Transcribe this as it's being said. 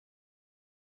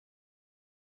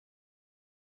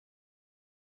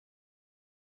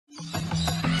Hello,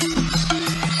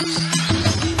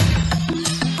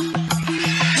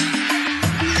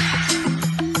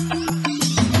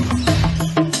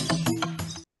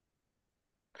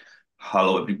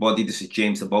 everybody. This is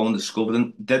James Diboe,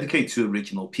 Discovering, dedicated to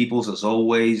original peoples as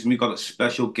always. We've got a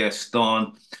special guest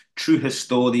on, true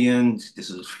historian. This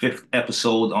is his fifth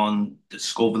episode on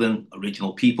discovering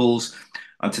original peoples,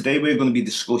 and today we're going to be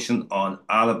discussing on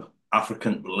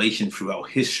Arab-African relations throughout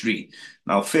history.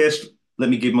 Now, first, let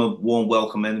me give him a warm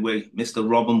welcome anyway, Mr.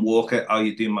 Robin Walker. How are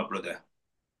you doing, my brother?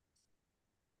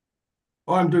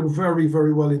 I'm doing very,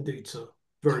 very well indeed, sir.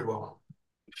 Very well.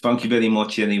 Thank you very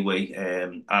much anyway.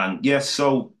 And yes,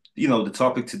 so the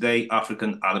topic today,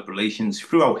 African Arab relations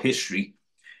throughout history.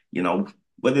 You know,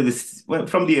 whether this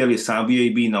from the earliest time,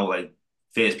 we know like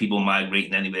first people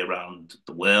migrating anywhere around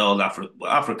the world,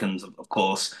 Africans, of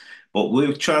course, but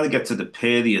we're trying to get to the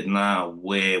period now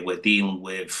where we're dealing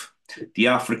with the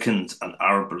Africans and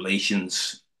Arab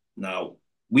relations. Now,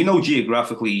 we know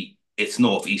geographically it's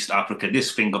Northeast Africa.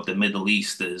 This thing of the Middle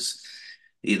East is,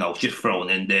 just thrown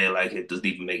in there like it doesn't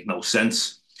even make no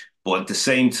sense. But at the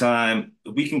same time,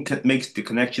 we can make the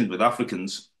connections with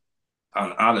Africans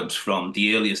and Arabs from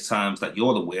the earliest times that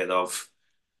you're aware of,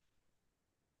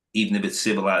 even if it's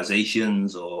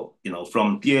civilizations or,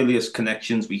 from the earliest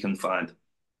connections we can find.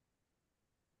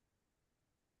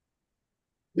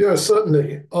 Yeah,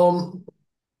 certainly.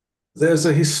 There's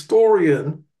a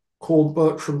historian called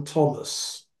Bertram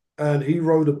Thomas, and he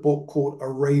wrote a book called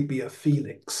Arabia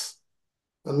Felix.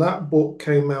 And that book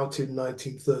came out in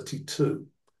 1932.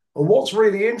 And what's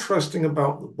really interesting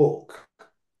about the book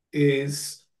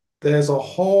is there's a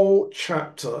whole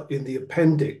chapter in the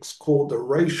appendix called The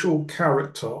Racial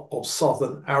Character of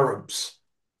Southern Arabs.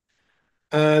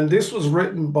 And this was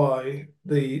written by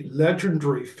the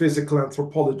legendary physical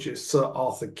anthropologist Sir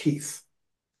Arthur Keith.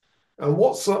 And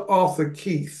what Sir Arthur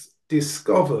Keith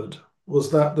discovered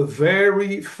was that the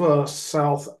very first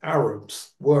South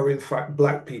Arabs were, in fact,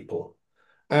 black people.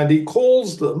 And he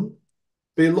calls them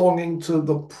belonging to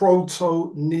the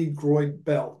proto-Negroid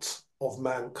belt of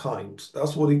mankind.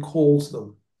 That's what he calls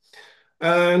them.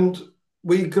 And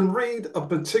we can read a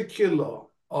particular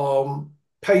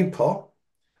paper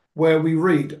where we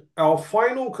read, our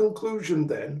final conclusion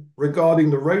then regarding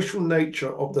the racial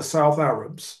nature of the South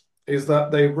Arabs is that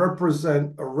they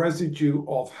represent a residue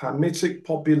of Hamitic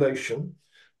population,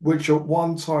 which at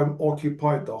one time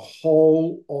occupied the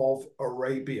whole of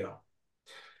Arabia.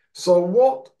 So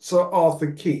what Sir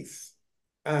Arthur Keith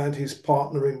and his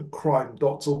partner in crime,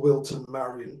 Dr. Wilton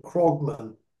Marion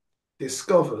Krogman,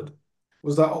 discovered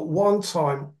was that at one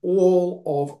time all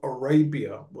of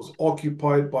Arabia was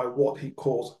occupied by what he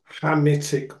calls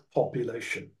Hamitic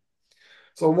population.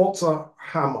 So what's a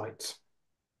Hamite?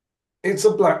 It's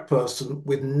a black person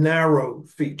with narrow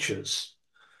features.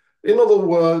 In other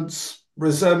words,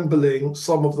 resembling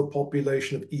some of the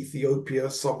population of Ethiopia,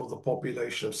 some of the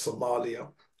population of Somalia.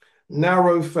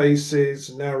 Narrow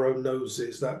faces, narrow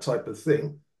noses, that type of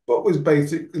thing, but with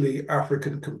basically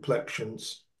African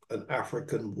complexions and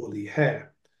African woolly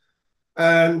hair.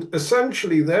 And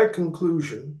essentially, their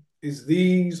conclusion is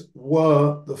these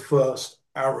were the first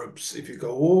Arabs, if you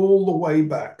go all the way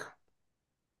back.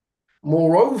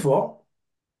 Moreover,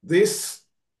 this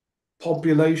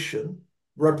population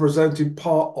represented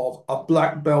part of a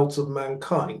black belt of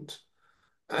mankind.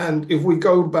 And if we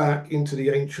go back into the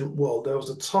ancient world, there was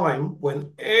a time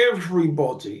when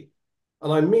everybody,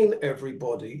 and I mean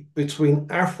everybody, between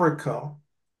Africa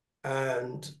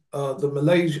and the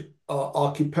Malaysia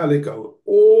archipelago,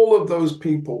 all of those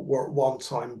people were at one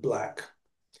time black.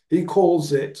 He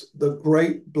calls it the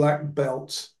Great Black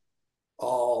Belt.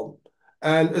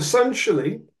 And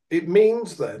essentially, it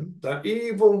means then that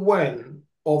even when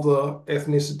other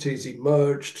ethnicities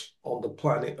emerged on the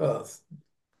planet Earth,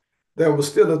 there was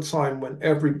still a time when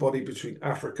everybody between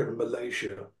Africa and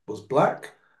Malaysia was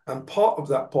black, and part of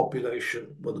that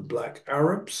population were the black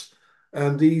Arabs.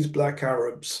 And these black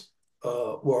Arabs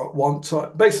were at one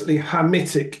time basically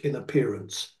Hamitic in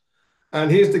appearance.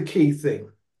 And here's the key thing,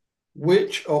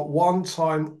 which at one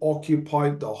time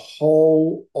occupied the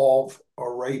whole of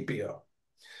Arabia.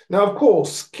 Now, of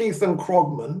course, Keith and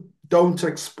Krogman don't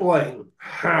explain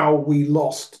how we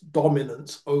lost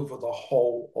dominance over the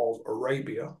whole of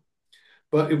Arabia.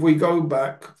 But if we go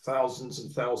back thousands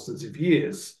and thousands of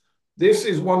years, this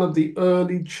is one of the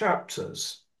early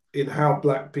chapters in how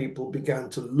Black people began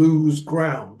to lose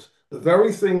ground. The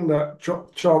very thing that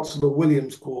Chancellor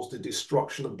Williams calls the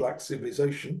destruction of Black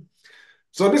civilization.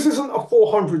 So this isn't a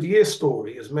 400-year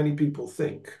story, as many people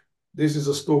think. This is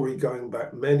a story going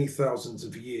back many thousands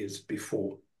of years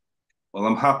before. Well,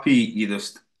 I'm happy you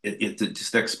just it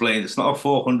just explained it's not a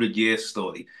 400-year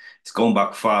story. It's going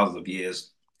back thousands of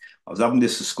years. I was having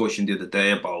this discussion the other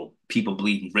day about people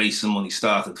believing racism only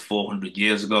started 400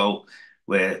 years ago,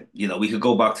 where, we could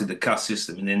go back to the caste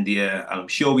system in India, and I'm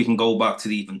sure we can go back to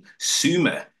even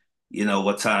Sumer,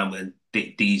 a time when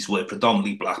these were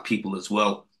predominantly black people as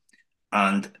well.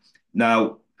 And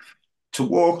now to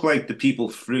walk like the people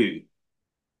through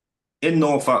in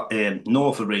North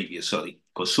Arabia, sorry,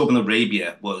 because Southern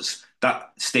Arabia was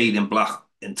that stayed in black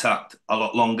intact a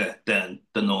lot longer than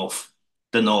the North.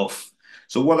 The North.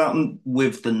 So what happened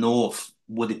with the North?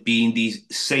 Would it be these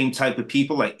same type of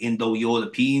people, like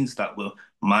Indo-Europeans, that were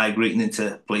migrating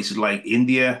into places like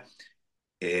India,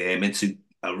 into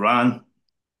Iran,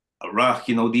 Iraq?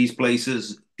 These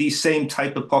places, these same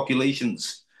type of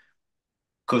populations.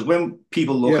 Because Yeah,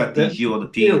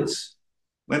 that theory.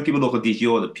 when people look at these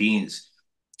Europeans,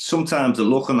 sometimes they're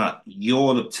looking at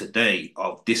Europe today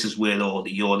of this is where all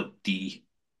the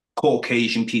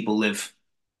Caucasian people live.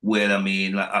 Where I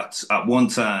mean, like at one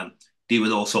time they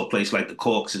were also a place like the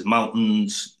Caucasus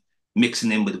Mountains,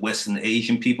 mixing in with Western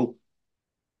Asian people.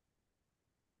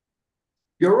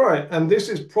 You're right. And this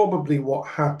is probably what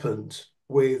happened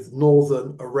with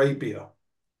Northern Arabia.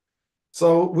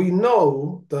 So we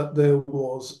know that there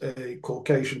was a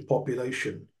Caucasian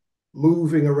population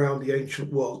moving around the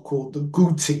ancient world called the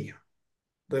Guti.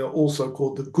 They are also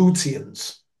called the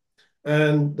Gutians.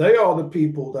 And they are the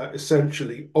people that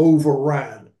essentially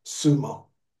overran Sumer.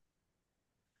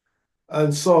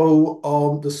 And so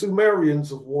the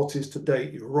Sumerians of what is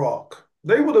today Iraq,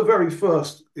 they were the very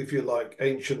first, if you like,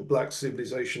 ancient black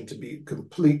civilization to be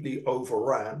completely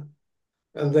overran.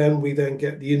 And then we then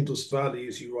get the Indus Valley,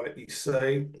 as you rightly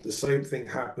say. The same thing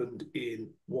happened in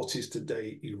what is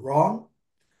today Iran,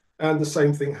 and the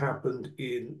same thing happened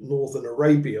in Northern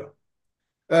Arabia.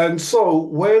 And so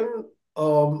when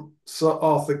Sir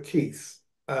Arthur Keith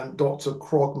and Dr.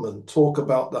 Krogman talk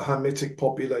about the Hamitic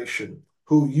population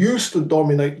who used to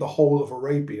dominate the whole of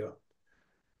Arabia,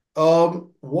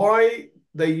 why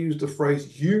they use the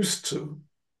phrase used to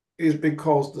is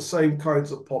because the same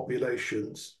kinds of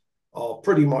populations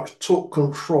pretty much took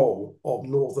control of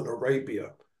Northern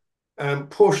Arabia and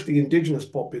pushed the indigenous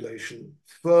population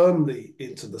firmly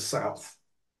into the south.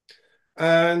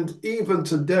 And even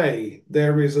today,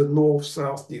 there is a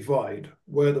north-south divide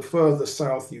where the further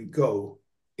south you go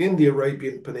in the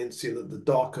Arabian Peninsula, the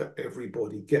darker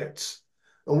everybody gets.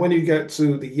 And when you get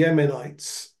to the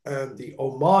Yemenites and the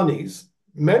Omanis,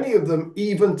 many of them,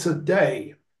 even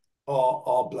today,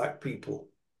 are Black people.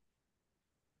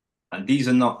 And these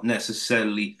are not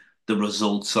necessarily the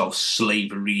results of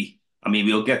slavery. I mean,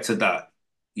 we'll get to that,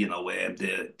 where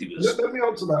there was, Let me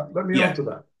answer that. Let me yeah, answer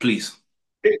that. please,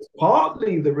 It's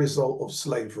partly the result of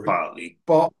slavery, partly.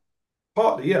 but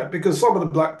partly, yeah, because some of the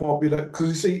Black population, because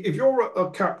you see, if you're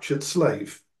a captured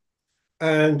slave,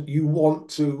 and you want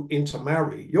to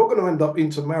intermarry, you're going to end up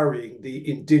intermarrying the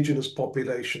indigenous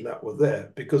population that were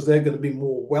there because they're going to be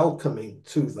more welcoming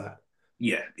to that.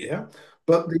 Yeah, yeah. Yeah.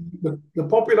 But the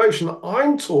population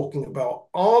I'm talking about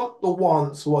aren't the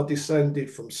ones who are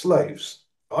descended from slaves.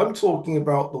 I'm talking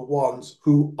about the ones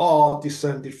who are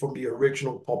descended from the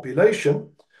original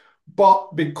population,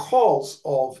 but because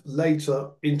of later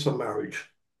intermarriage,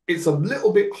 it's a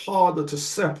little bit harder to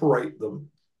separate them.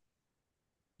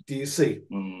 Do you see?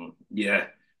 Yeah,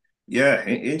 yeah,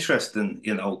 interesting,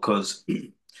 because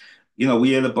we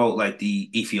hear about like the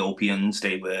Ethiopians,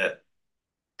 they were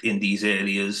in these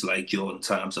areas like during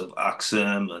times of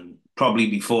Axum and probably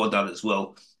before that as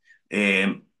well.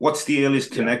 What's the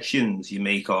earliest Yeah. connections you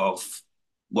make of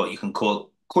what you can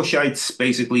call Kushites,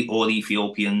 basically, or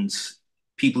Ethiopians,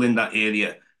 people in that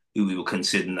area who we were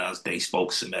considering as they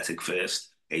spoke Semitic first,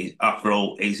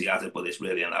 Afro-Asiatic, but it's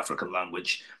really an African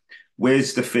language.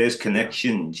 Where's the first Yeah.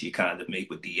 connections you kind of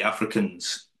make with the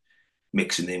Africans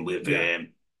mixing in with Yeah.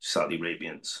 Saudi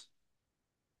Arabians?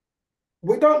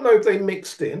 We don't know if they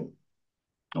mixed in.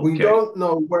 We Okay. don't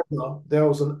know whether there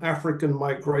was an African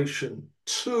migration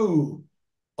to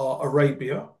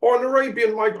Arabia or an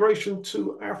Arabian migration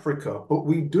to Africa. But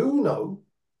we do know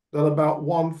that about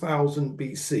 1000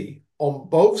 BC, on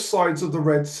both sides of the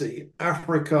Red Sea,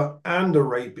 Africa and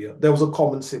Arabia, there was a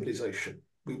common civilization.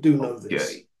 We do know this.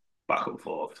 Okay. Back and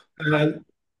forth. And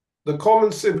the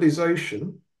common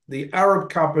civilization, the Arab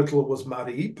capital was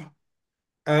Marib,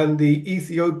 and the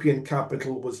Ethiopian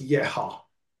capital was Yeha.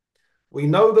 We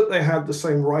know that they had the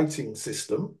same writing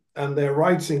system, and their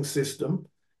writing system,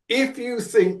 if you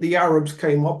think the Arabs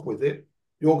came up with it,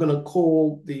 you're going to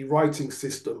call the writing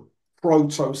system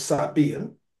Proto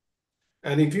Sabian.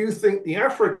 And if you think the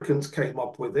Africans came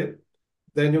up with it,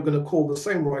 then you're going to call the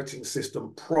same writing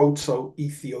system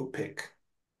Proto-Ethiopic.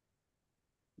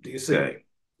 Do you see? Okay.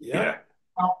 Yeah. Yeah.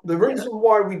 Now, the reason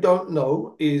why we don't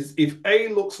know is if A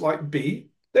looks like B,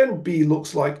 then B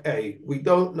looks like A. We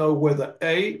don't know whether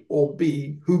A or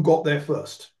B who got there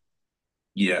first.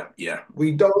 Yeah. Yeah.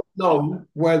 We don't know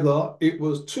whether it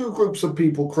was two groups of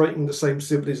people creating the same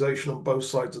civilization on both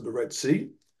sides of the Red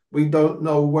Sea. We don't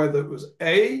know whether it was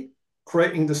A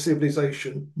creating the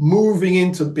civilization, moving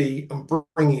into B and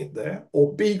bringing it there,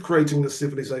 or B creating the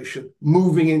civilization,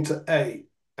 moving into A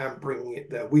and bringing it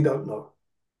there. We don't know.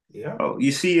 Yeah. Oh,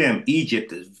 you see,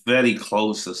 Egypt is very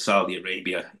close to Saudi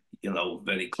Arabia,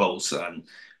 very close. And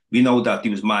we know that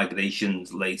there was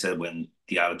migrations later when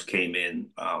the Arabs came in,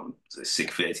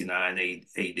 639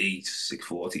 AD,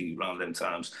 640, around them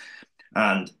times.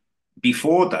 And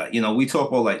before that, we talk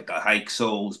about like the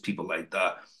Hyksos, people like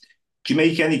that. Do you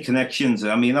make any connections?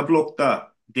 I mean, I've looked at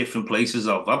different places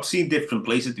I've seen different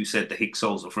places who said the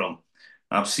Hyksos are from.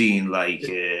 I've seen like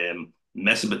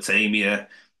Mesopotamia.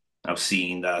 I've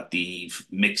seen that they've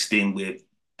mixed in with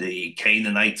the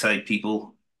Canaanite type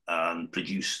people and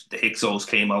produced the Hyksos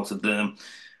came out of them.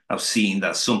 I've seen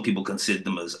that some people consider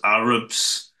them as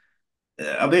Arabs.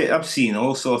 I've seen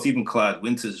all sorts, even Clyde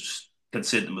Winters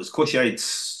consider them as Cushites.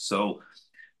 So,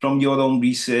 from your own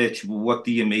research, what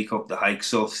do you make of the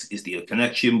Hyksos? Is there a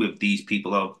connection with these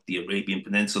people of the Arabian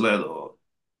Peninsula or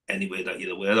anywhere that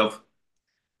you're aware of?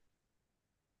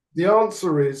 The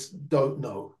answer is don't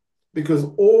know, because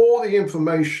all the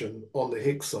information on the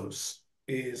Hyksos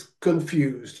is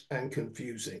confused and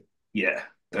confusing. Yeah,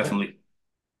 Right? definitely.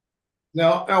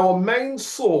 Now, our main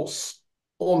source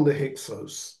on the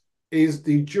Hyksos is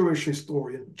the Jewish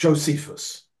historian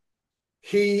Josephus.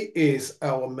 He is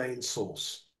our main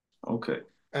source. Okay.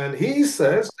 And he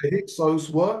says the Hyksos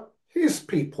were his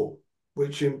people,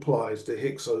 which implies the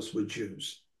Hyksos were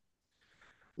Jews.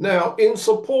 Now, in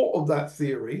support of that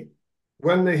theory,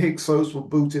 when the Hyksos were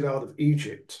booted out of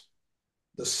Egypt,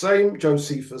 the same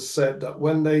Josephus said that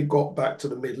when they got back to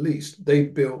the Middle East, they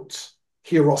built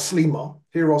Hiroslima.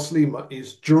 Hiroslima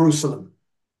is Jerusalem.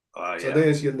 Oh, So yeah.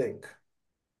 there's your link.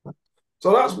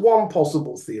 So that's one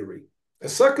possible theory. A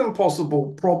second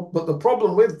possible but the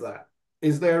problem with that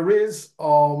is there is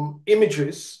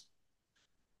images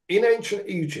in ancient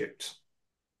Egypt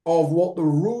of what the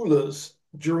rulers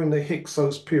during the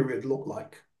Hyksos period looked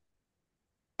like.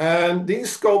 And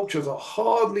these sculptures are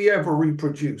hardly ever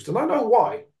reproduced. And I know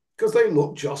why, because they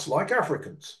look just like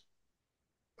Africans.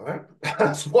 Right?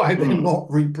 That's why they're Hmm. not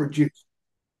reproduced.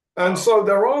 And Wow. so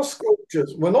there are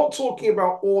sculptures. We're not talking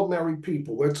about ordinary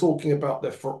people. We're talking about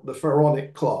the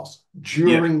pharaonic class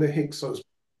Yeah. during the Hyksos.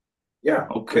 Yeah,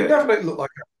 they Okay. definitely look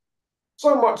like that.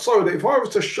 So much so that if I was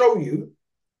to show you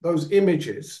those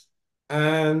images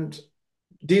and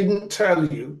didn't tell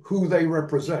you who they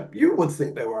represent, you would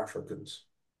think they were Africans.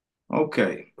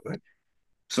 Okay. Right?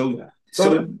 So, Yeah. So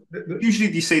so usually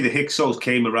they say the Hyksos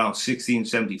came around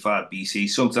 1675 BC,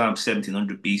 sometimes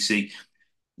 1700 BC.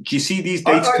 Do you see these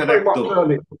dates I say correct much though?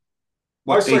 earlier.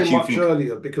 I What say dates you much think?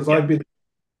 earlier because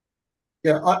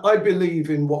Yeah. I believe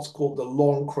in what's called the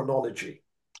long chronology.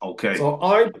 Okay. So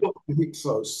I put the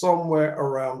Hyksos somewhere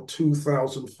around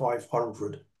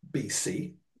 2500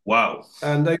 BC, Wow.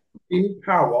 and they were in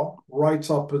power right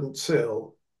up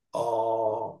until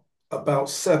about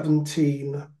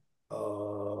 17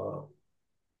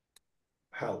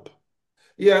 help.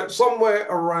 Yeah, somewhere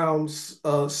around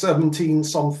 17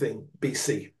 something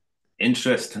BC.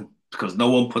 Interesting. Because no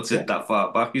one puts Yeah, it that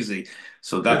far back, you see.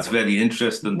 So that's yeah. very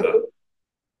interesting that.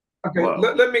 Okay, Wow.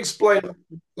 let me explain.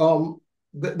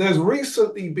 There's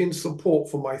recently been support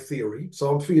for my theory, so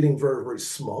I'm feeling very, very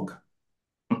smug.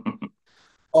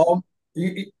 Um,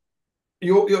 you,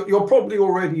 you're probably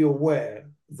already aware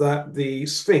that the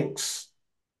Sphinx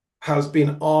has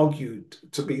been argued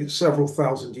to be several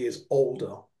thousand years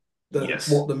older than Yes.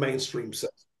 what the mainstream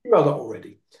says. You know that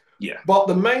already. Yeah. But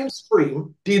the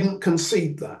mainstream didn't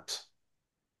concede that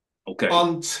Okay.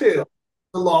 until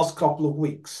the last couple of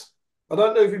weeks. I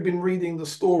don't know if you've been reading the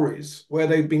stories where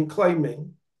they've been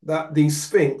claiming that the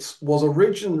Sphinx was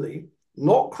originally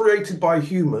not created by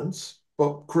humans,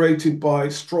 but created by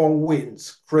strong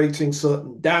winds, creating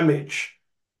certain damage.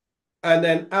 And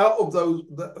then out of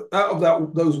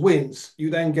those winds, you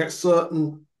then get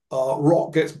certain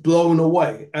rock gets blown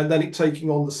away, and then it taking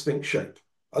on the Sphinx shape.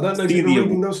 I don't know if See you've been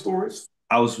reading the those stories.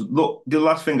 I was look the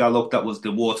last thing I looked at was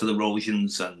the water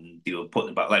erosions and they were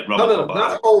putting it back like No, Robert no, no, Bombara.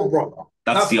 that's old, brother.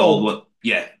 That's That's the old old. one.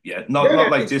 Yeah, yeah. Not Yeah, not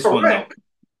yeah, like it's this one, no. correct.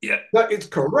 Yeah, No, it's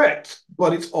correct,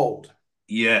 but it's old.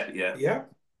 yeah, yeah. Yeah.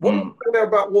 What you Mm, say there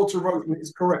about water erosion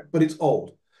is correct, but it's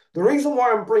old. The reason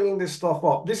why I'm bringing this stuff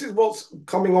up, this is what's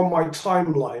coming on my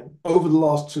timeline over the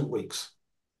last 2 weeks.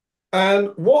 And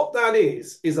what that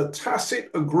is a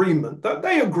tacit agreement that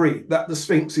they agree that the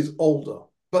Sphinx is older.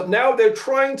 But now they're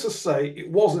trying to say it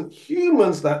wasn't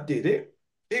humans that did it,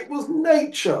 it was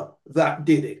nature that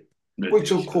did it,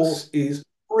 which of course Ridiculous. is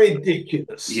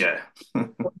ridiculous. Yeah.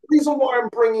 The reason why I'm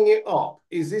bringing it up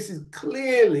is this is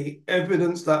clearly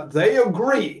evidence that they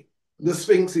agree the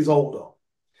Sphinx is older.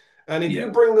 And if you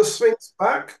Yeah. bring the Sphinx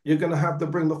back, you're going to have to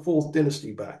bring the fourth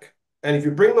dynasty back. And if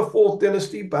you bring the fourth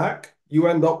dynasty back, you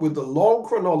end up with the long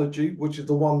chronology, which is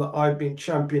the one that I've been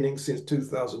championing since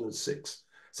 2006.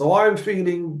 So I'm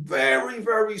feeling very,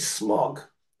 very smug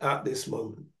at this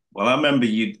moment. Well, I remember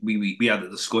we had a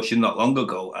discussion not long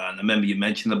ago, and I remember you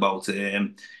mentioned about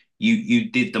you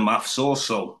did the maths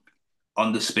also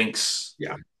on the Sphinx,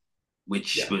 Yeah,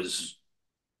 which yeah. was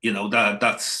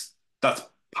that's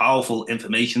powerful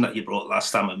information that you brought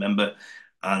last time, I remember.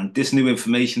 And this new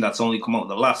information that's only come out in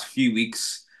the last few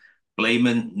weeks,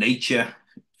 blaming nature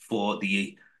for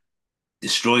the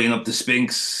destroying of the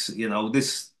Sphinx,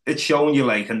 this it's showing you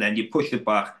like, and then you push it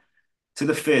back to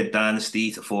the third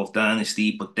dynasty, to fourth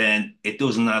dynasty, but then it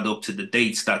doesn't add up to the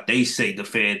dates that they say the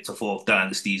third to fourth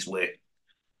dynasties were.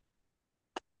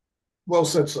 Well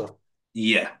said, sir.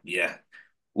 Yeah, yeah.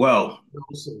 Well, Well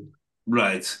said.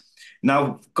 right.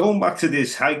 Now, going back to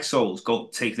this Hyksos,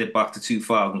 taking it back to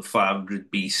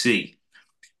 2500 BC,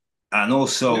 and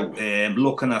Yeah. also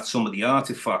looking at some of the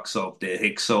artifacts of the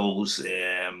Hyksos.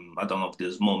 I don't know if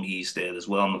there's mummies there as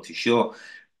well, I'm not too sure.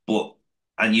 But,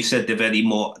 and you said they're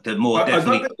more I don't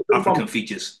definitely think there's any African mummies.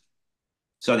 features.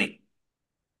 Sorry.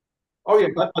 Oh yeah,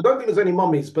 I don't think there's any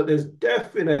mummies, but there's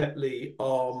definitely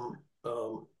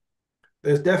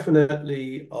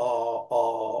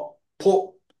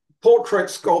portrait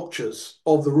sculptures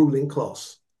of the ruling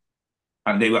class.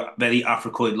 And they were very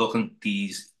Africoid looking,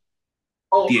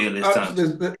 Oh, the earliest times.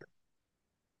 absolutely.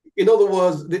 In other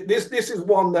words, this is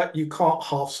one that you can't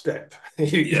half step.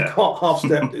 You Yeah. can't half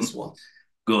step this one.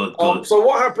 Good, good. So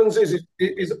what happens is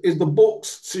the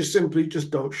books just simply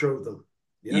just don't show them.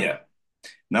 Yeah, Yeah.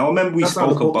 Now, I remember we that's how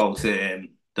the spoke books. about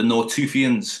the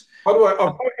Nortufians. By the way,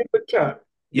 I'll put in the chat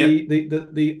Yep.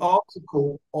 the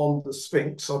article on the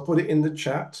Sphinx. I'll put it in the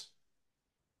chat.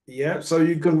 Yeah, so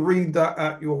you can read that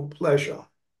at your pleasure.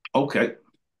 Okay.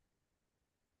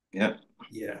 Yeah.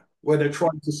 Yeah, where they're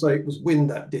trying to say it was wind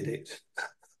that did it.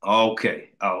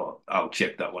 Okay. I'll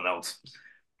check that one out.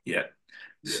 Yeah.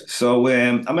 Yeah. So I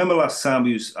remember last time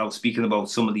I was speaking about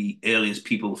some of the earliest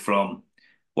people from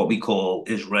what we call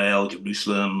Israel,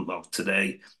 Jerusalem of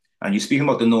today, and you're speaking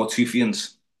about the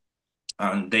Nortufians,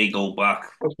 and they go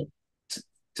back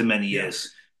to many Yeah,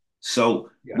 years. So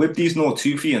yeah. with these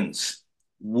Nortufians,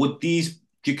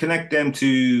 do you connect them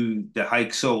to the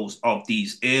Hyksos of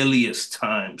these earliest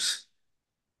times?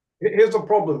 Here's the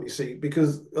problem, you see,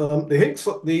 because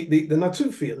the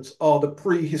Natufians are the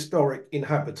prehistoric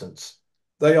inhabitants.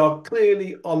 They are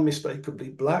clearly unmistakably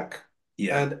black,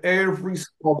 Yeah, and every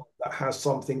scholar that has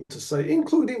something to say,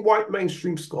 including white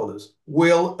mainstream scholars,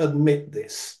 will admit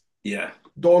this. yeah,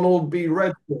 Donald B.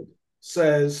 Redford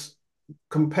says,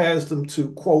 compares them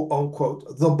to quote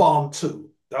unquote the Bantu.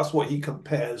 That's what he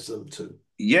compares them to.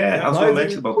 yeah. Yeah, I and was going I to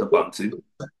mention think about the Bantu.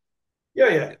 yeah,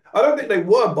 yeah. I don't think they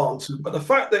were Bantu, but the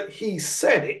fact that he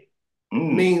said it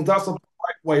Mm, means that's a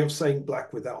polite way of saying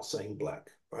black without saying black,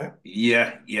 right?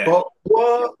 yeah, yeah. But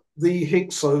were the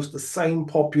Hyksos the same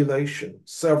population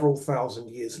several thousand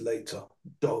years later?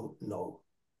 Don't know.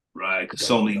 Right, because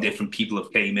so Don't many know. different people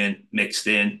have came in, mixed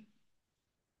in.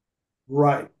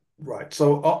 Right, right.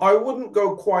 So I wouldn't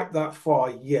go quite that far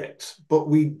yet, but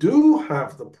we do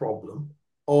have the problem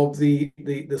of the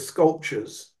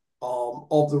sculptures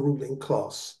of the ruling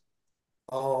class.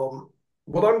 Um,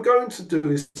 what I'm going to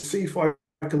do is see if I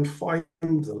can find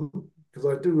them because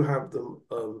I do have them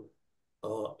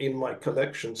in my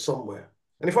collection somewhere.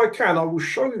 And if I can, I will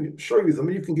show you them.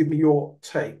 You can give me your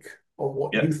take on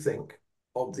what Yeah, you think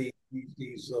of these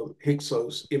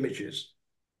Hyksos images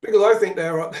because I think they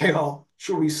are,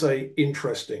 shall we say,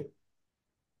 interesting.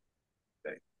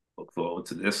 okay. Look forward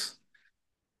to this.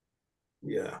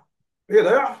 Yeah, here they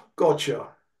are.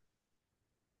 Gotcha.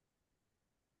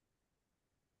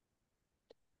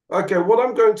 Okay, what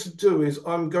I'm going to do is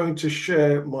I'm going to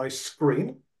share my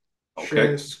screen.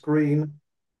 Share Okay, screen.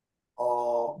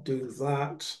 I'll do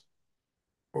that.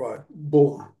 Right,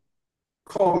 boom.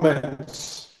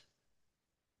 Comments.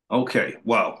 okay.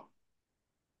 Wow,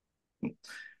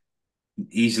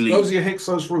 Those are easily, your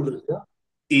Hyksos rulers, yeah?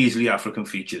 easily African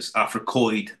features,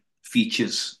 Africoid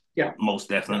features, Yeah, most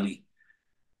yeah. definitely.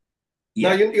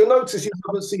 Now Yeah. you'll notice you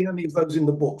haven't seen any of those in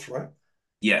the books, right?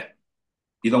 Yeah,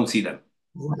 you don't see them.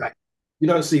 Right. You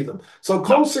don't see them. So No.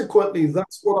 consequently,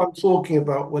 that's what I'm talking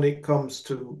about when it comes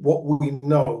to what we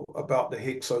know about the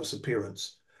Hyksos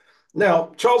appearance.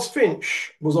 Now, Charles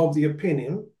Finch was of the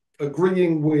opinion,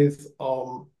 agreeing with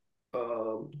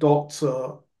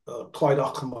Dr. Clyde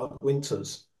Ahmad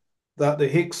Winters, that the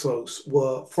Hyksos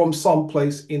were from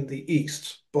someplace in the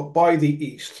East, but by the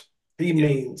East, he Yeah.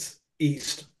 means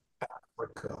East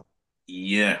Africa,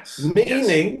 Yes. Yes.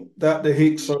 meaning that the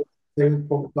Hyksos came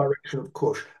from the direction of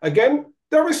Kush. Again,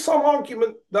 there is some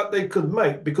argument that they could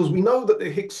make because we know that the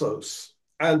Hyksos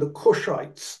and the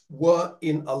Kushites were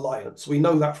in alliance. We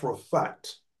know that for a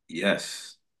fact.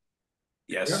 Yes.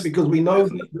 Yeah, Yes. because we know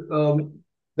Definitely. that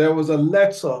there was a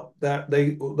letter that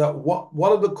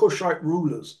one of the Kushite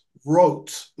rulers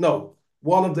wrote. No,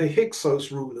 one of the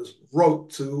Hyksos rulers wrote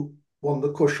to one of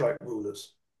the Kushite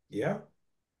rulers. Yeah.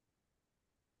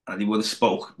 And he would have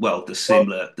spoke well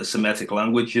Well, the Semitic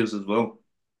languages as well.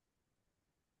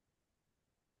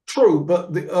 true,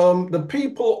 but the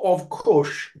people of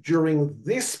Kush during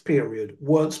this period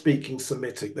weren't speaking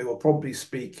Semitic. They were probably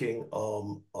speaking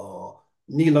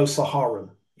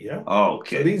Nilo-Saharan. Yeah. Oh, So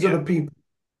okay. these are Yeah. the people.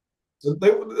 So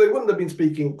they wouldn't have been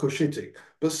speaking Cushitic,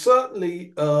 but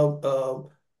certainly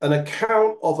an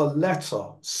account of a letter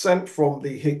sent from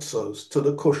the Hyksos to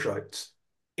the Cushites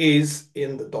is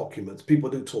in the documents. People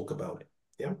do talk about it.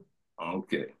 Yeah.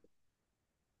 Okay.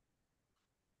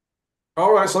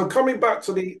 All right. So coming back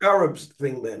to the Arabs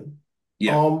thing then,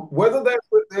 Yeah. whether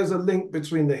there's a link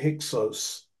between the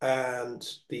Hyksos and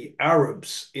the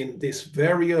Arabs in this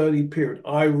very early period,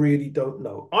 I really don't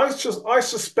know. I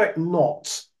suspect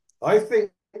not. I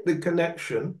think the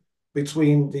connection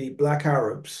between the Black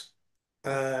Arabs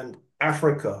and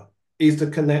Africa is the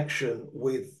connection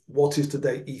with what is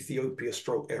today Ethiopia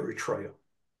stroke Eritrea.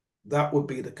 That would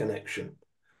be the connection.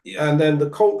 Yeah. And then the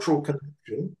cultural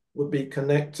connection would be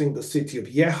connecting the city of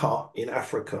Yeha in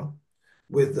Africa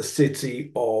with the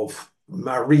city of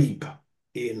Marib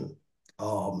in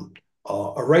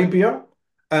Arabia.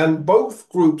 And both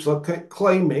groups are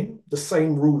claiming the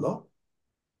same ruler,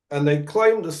 and they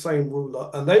claim the same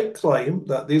ruler, and they claim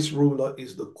that this ruler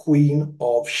is the Queen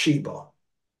of Sheba.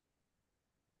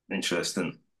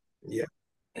 Interesting. Yeah.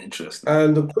 Interesting.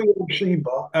 And the Queen of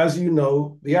Sheba, as you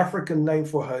know, the African name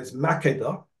for her is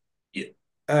Makeda, Yeah.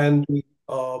 and the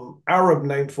Arab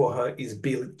name for her is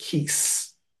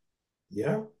Bilqis.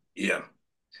 Yeah. Yeah.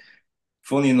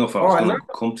 Funny enough, I All was right. Now, going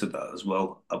to come to that as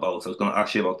well. I was going to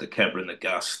ask you about the Kebra and the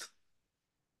Gast.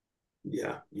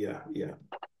 yeah, yeah, yeah.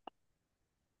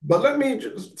 But let me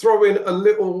just throw in a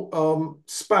little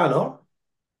spanner.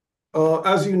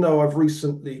 As you know, I've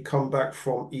recently come back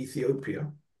from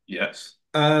Ethiopia, Yes.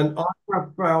 and I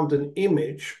have found an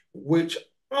image which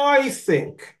I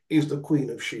think is the Queen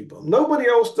of Sheba. Nobody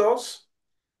else does.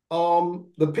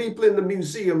 The people in the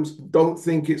museums don't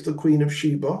think it's the Queen of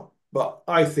Sheba, but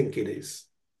I think it is.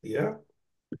 Yeah.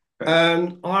 Okay.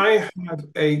 And I have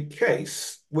a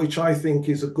case which I think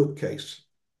is a good case.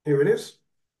 Here it is.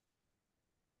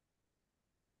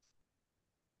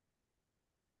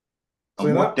 See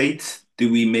And what that? date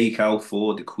do we make out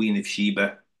for the Queen of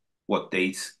Sheba? What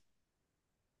date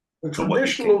The or what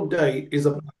do you think? traditional date is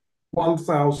about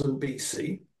 1000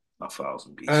 BC,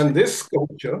 1000 and BC, this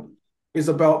sculpture is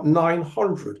about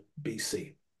 900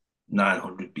 BC.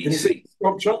 900 Can you see BC. the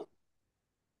sculpture?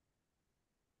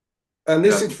 And It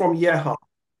this has, is from Yeha.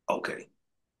 okay.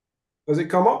 Does it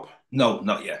come up? No,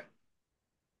 not yet.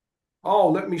 Oh,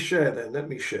 let me share then. Let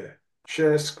me share.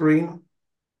 Share screen.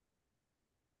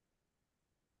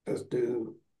 Let's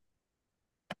do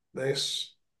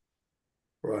this.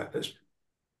 Right.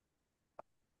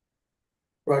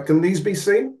 Right. Can these be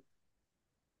seen?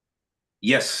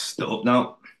 Yes, still up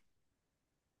now.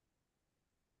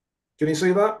 Can you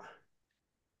see that?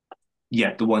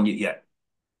 Yeah, the one you, yeah.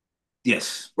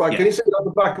 Yes, Right. Can yeah. you see it on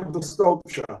the back of the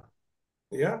sculpture?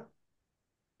 Yeah.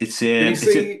 Can you It's it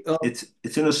see?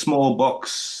 it's in a small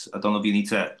box. I don't know if you need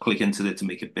to click into it to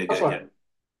make it bigger. That's right. Yeah.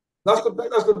 That's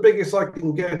the biggest I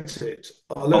can get it.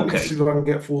 Let me see Okay. if I can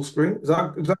get full screen. Is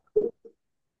that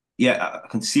Yeah, I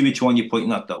can see which one you're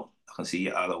pointing at though. I can see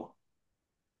your arrow.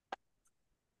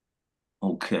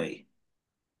 Okay.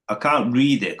 I can't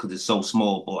read it because it's so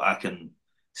small, but I can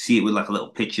see it with like a little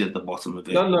picture at the bottom of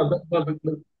no, it. no,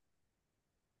 no.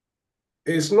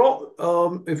 It's not.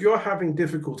 If you're having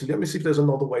difficulty, let me see if there's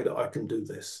another way that I can do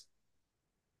this.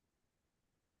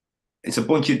 It's a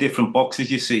bunch of different boxes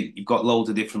you see. You've got loads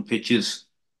of different pictures.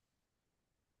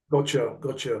 Gotcha,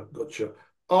 gotcha, gotcha.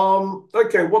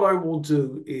 Okay, what I will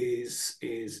do is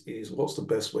what's the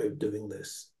best way of doing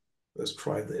this? Let's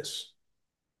try this.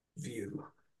 View.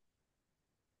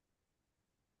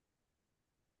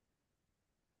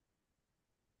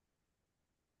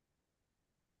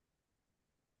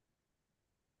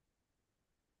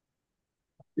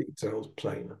 Details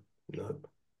plain. No.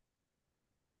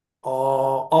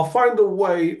 I'll find a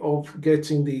way of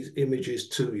getting these images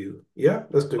to you. Yeah,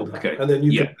 let's do that. Okay. And then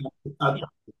you can Yeah. add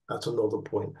at another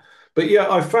point. But yeah,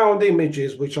 I found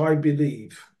images which I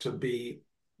believe to be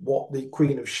what the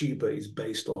Queen of Sheba is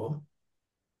based on.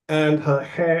 And her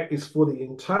hair is fully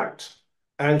intact.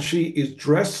 And she is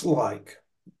dressed like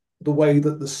the way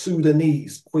that the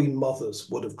Sudanese Queen mothers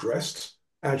would have dressed.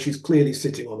 And she's clearly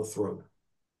sitting on a throne.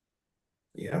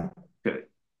 Yeah. Okay.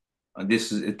 And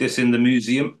this in the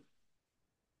museum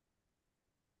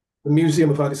The Museum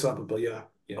of Addis Ababa. Yeah.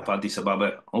 of Yeah. Addis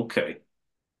Ababa. Okay.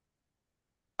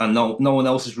 And no one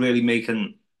else is really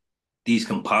making these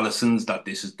comparisons that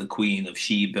this is the Queen of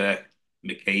Sheba,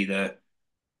 Makeda.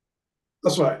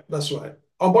 That's right. That's right.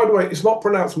 Oh, by the way, it's not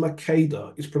pronounced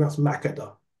Makeda. It's pronounced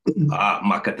Makeda. Ah,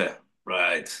 Makeda.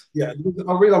 Right. Yeah.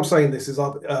 The reason I'm saying this is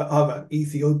I've had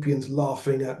Ethiopians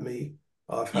laughing at me.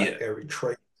 I've had Yeah.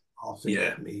 Eritreans laughing Yeah.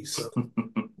 at me. So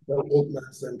don't want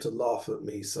them to laugh at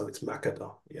me. So it's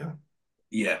Makeda. Yeah.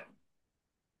 Yeah.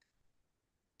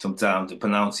 Sometimes the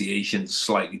pronunciation's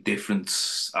slightly different,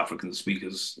 African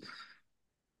speakers.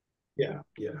 Yeah.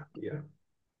 Yeah. Yeah.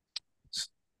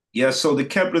 Yeah, so the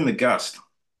Kebra and the Gast.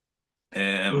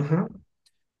 Um, Hmm.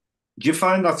 do you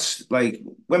find that's like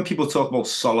when people talk about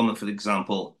Solomon, for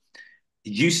example,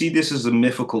 did you see this as a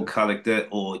mythical character,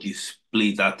 or do you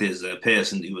believe that there's a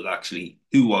person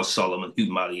who was Solomon,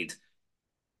 who married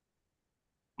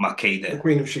The Makeda?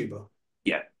 Queen of Sheba.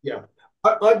 Yeah, Yeah.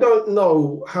 I don't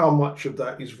know how much of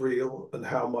that is real and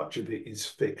how much of it is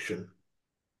fiction.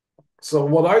 So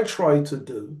what I try to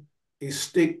do is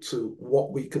stick to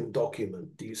what we can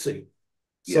document. Do you see?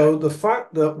 yeah, So the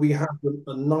fact that we have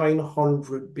a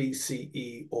 900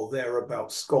 BCE or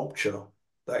thereabout sculpture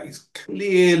that is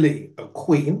clearly a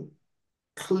queen,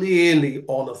 clearly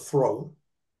on a throne,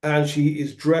 and she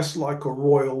is dressed like a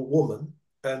royal woman,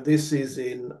 and this is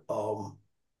in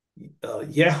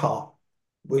Yeha,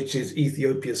 which is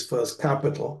Ethiopia's first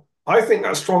capital. I think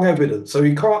that's strong evidence. So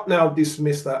we can't now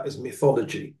dismiss that as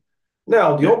mythology.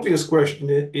 Now, the yeah. obvious question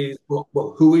is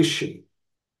well, who is she?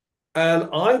 And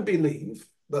I believe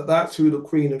that that's who the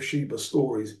Queen of Sheba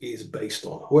stories is based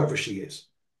on, whoever she is.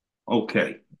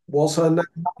 Okay, Was her name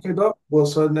Makeda?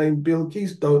 Was her name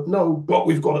Bilkis? Don't know, but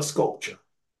we've got a sculpture.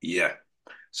 yeah.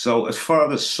 So as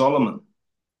far as Solomon,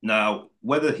 now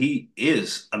whether he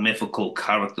is a mythical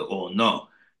character or not,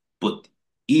 but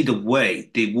either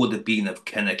way, there would have been a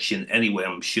connection anyway,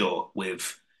 I'm sure,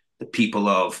 with the people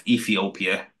of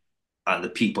Ethiopia and the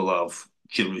people of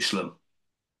Jerusalem.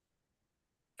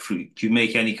 Do you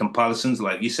make any comparisons,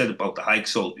 like you said about the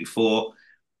Hyksos before,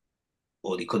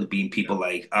 or they could have been people Yeah,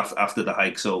 like after the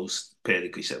Hyksos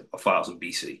period, you said 1000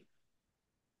 BC?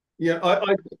 yeah.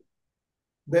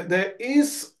 There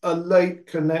is a late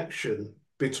connection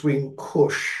between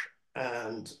Cush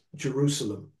and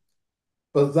Jerusalem,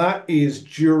 but that is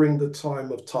during the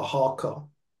time of Tahaka.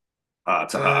 Ah,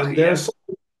 Tahaka, And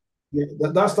yeah,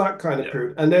 that's that kind of yeah,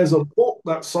 period. And there's a book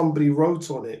that somebody wrote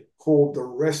on it called The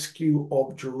Rescue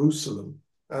of Jerusalem.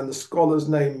 And the scholar's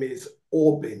name is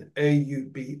Aubin,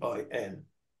 Aubin.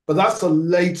 But that's a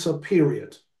later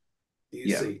period, you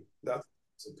yeah. see. That's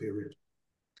a period.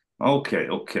 Okay,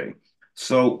 okay.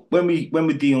 So when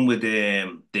we're dealing with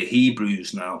the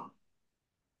Hebrews now,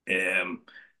 um,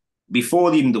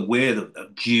 before even the word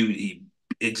of Jude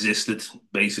existed,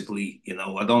 basically, I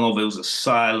don't know if it was a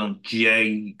silent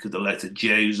J, because the letter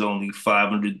J was only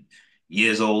 500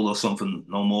 years old or something,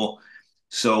 no more.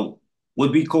 So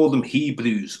would we call them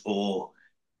Hebrews, or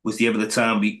was the ever the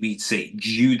time we'd say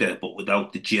Judah, but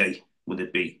without the J, would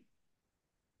it be?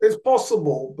 It's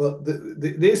possible, but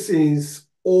this is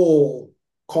all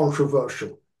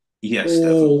controversial. Yes,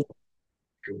 definitely. All.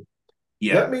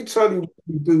 Yeah, Let me tell you what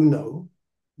we do know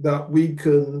that we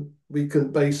can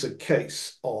base a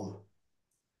case on.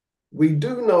 We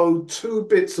do know two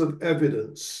bits of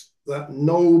evidence that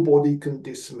nobody can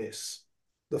dismiss.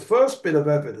 The first bit of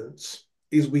evidence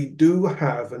is we do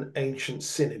have an ancient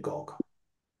synagogue.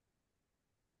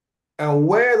 And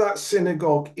where that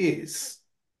synagogue is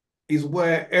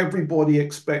where everybody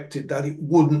expected that it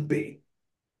wouldn't be,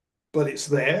 but it's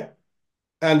there.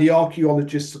 And the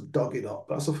archaeologists have dug it up.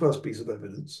 That's the first piece of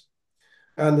evidence.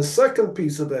 And the second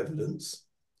piece of evidence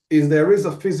is there is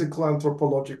a physical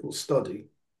anthropological study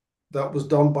that was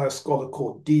done by a scholar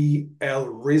called D.L.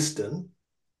 Risden.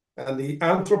 And the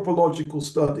anthropological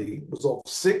study was of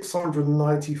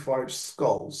 695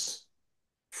 skulls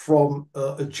from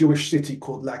a Jewish city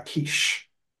called Lachish.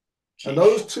 And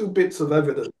those Jeez. two bits of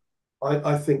evidence,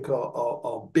 I think,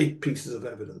 are big pieces of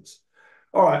evidence.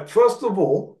 All right, first of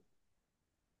all,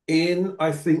 in,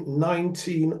 I think,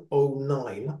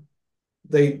 1909,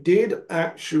 they did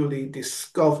actually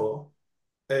discover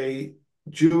a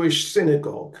Jewish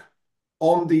synagogue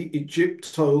on the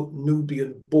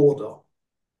Egypto-Nubian border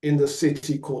in the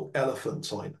city called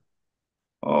Elephantine.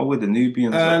 Oh, with the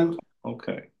Nubians are. And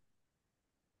Okay.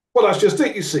 well, that's just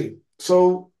it, you see.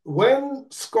 So when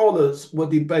scholars were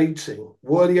debating,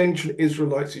 were the ancient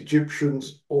Israelites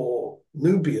Egyptians or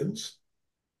Nubians?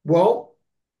 Well,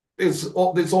 it's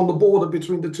on the border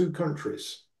between the two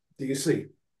countries. Do you see?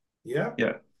 Yeah.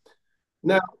 Yeah.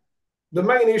 Now, the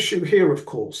main issue here, of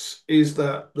course, is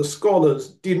that the scholars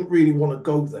didn't really want to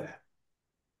go there.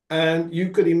 And you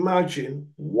could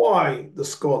imagine why the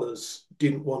scholars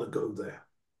didn't want to go there.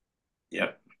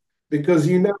 Yeah. Because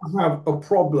you now have a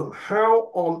problem.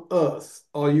 How on earth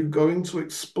are you going to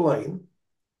explain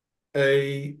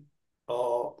a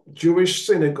Jewish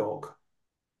synagogue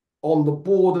on the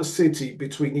border city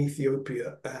between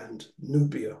Ethiopia and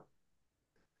Nubia?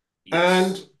 Yes.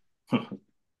 And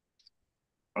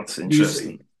That's you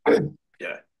see, interesting.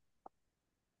 Yeah.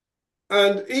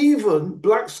 and even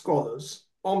black scholars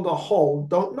on the whole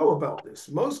don't know about this.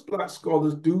 Most black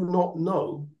scholars do not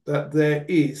know that there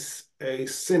is a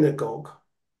synagogue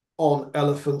on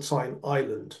Elephantine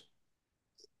Island.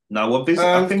 Now, I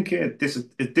And think this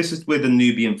is where the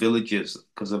Nubian village is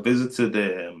because I visited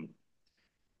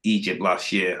Egypt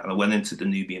last year and I went into the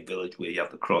Nubian village where you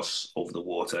have to cross over the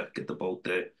water, get the boat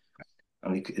there.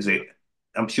 And is it?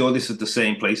 I'm sure this is the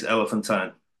same place,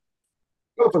 Elephantine.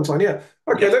 Elephantine, yeah.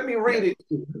 Okay, Yeah. let me Yeah. read it.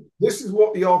 This is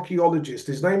what the archaeologist,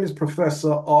 his name is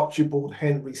Professor Archibald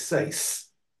Henry Sayce,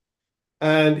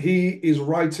 and he is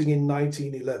writing in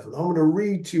 1911. I'm going to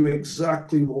read to you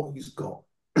exactly what he's got.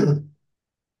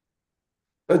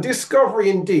 A discovery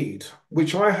indeed,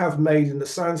 which I have made in the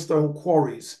sandstone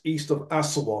quarries east of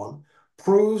Aswan,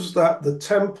 proves that the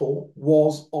temple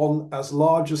was on as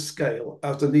large a scale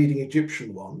as the leading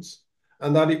Egyptian ones,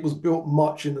 and that it was built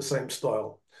much in the same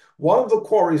style. One of the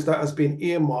quarries that has been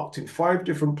earmarked in 5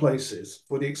 different places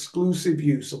for the exclusive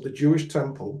use of the Jewish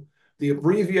temple, the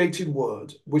abbreviated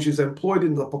word, which is employed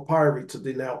in the papyri to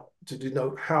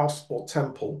denote house or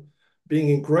temple, being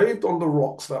engraved on the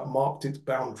rocks that marked its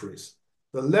boundaries.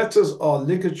 The letters are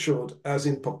ligatured as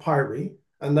in papyri,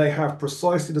 and they have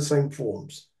precisely the same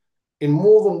forms. In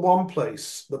more than one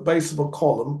place, the base of a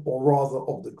column, or rather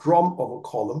of the drum of a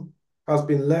column, has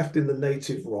been left in the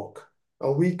native rock,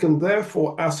 and we can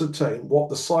therefore ascertain what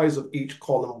the size of each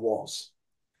column was.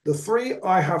 The three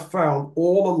I have found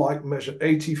all alike measure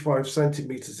 85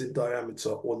 centimeters in diameter,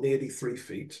 or nearly 3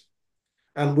 feet,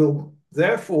 and will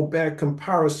therefore bear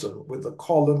comparison with the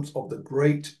columns of the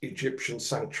great Egyptian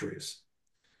sanctuaries.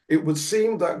 It would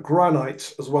seem that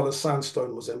granite as well as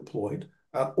sandstone was employed.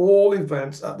 At all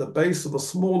events, at the base of a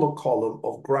smaller column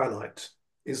of granite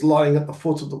is lying at the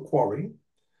foot of the quarry,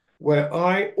 where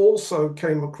I also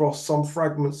came across some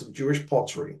fragments of Jewish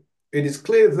pottery. It is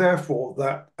clear, therefore,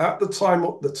 that at the time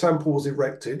the temple was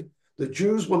erected, the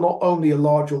Jews were not only a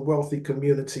large and wealthy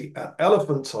community at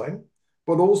Elephantine,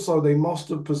 but also they must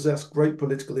have possessed great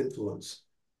political influence.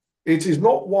 It is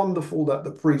not wonderful that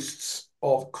the priests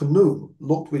of Khnum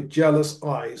looked with jealous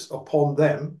eyes upon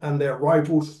them and their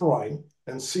rival shrine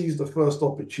and seized the first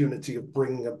opportunity of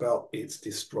bringing about its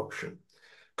destruction.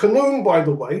 Khnum, by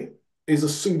the way, is a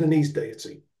Sudanese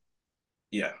deity.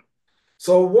 Yeah.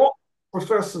 So what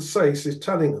Professor Sayce is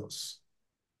telling us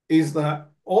is that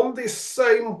on this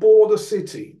same border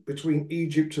city between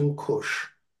Egypt and Kush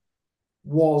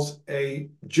was a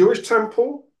Jewish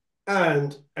temple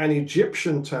and an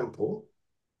Egyptian temple,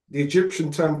 the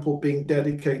Egyptian temple being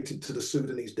dedicated to the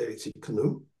Sudanese deity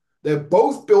Khnum. They're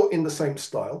both built in the same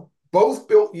style, both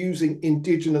built using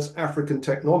indigenous African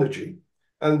technology.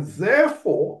 And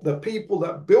therefore, the people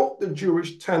that built the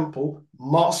Jewish temple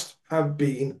must have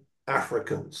been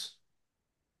Africans.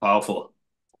 Powerful,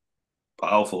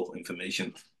 powerful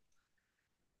information.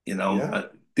 Yeah,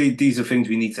 These are things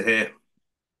we need to hear,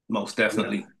 most yeah.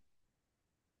 definitely.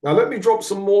 Now, let me drop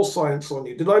some more science on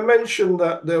you. Did I mention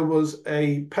that there was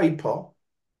a paper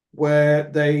where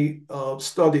they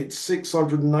studied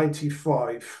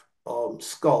 695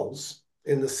 skulls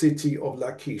in the city of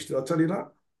Lachish? Did I tell you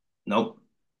that? Nope.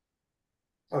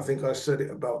 I think I said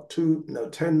it about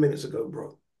 10 minutes ago,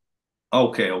 bro.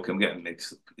 Okay, okay, I'm getting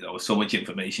mixed. With so much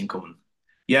information coming.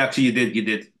 Yeah, actually, you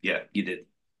did. Yeah, you did.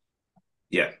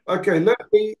 Yeah. Okay,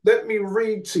 let me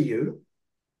read to you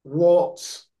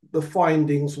what the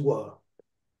findings were.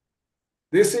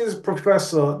 This is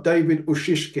Professor David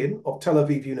Ushishkin of Tel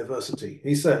Aviv University.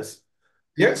 He says,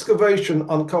 the excavation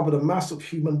uncovered a mass of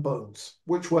human bones,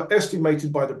 which were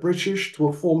estimated by the British to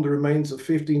have formed the remains of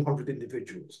 1,500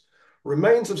 individuals.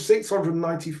 Remains of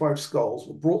 695 skulls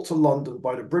were brought to London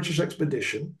by the British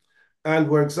expedition and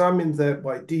were examined there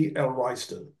by D.L.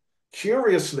 Ryston.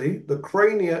 Curiously, the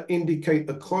crania indicate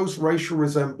a close racial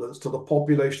resemblance to the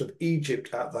population of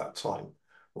Egypt at that time.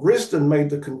 Risdon made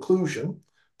the conclusion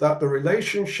that the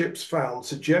relationships found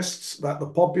suggests that the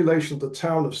population of the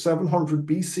town of 700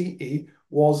 BCE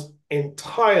was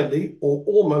entirely or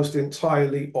almost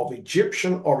entirely of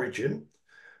Egyptian origin.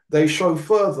 They show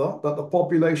further that the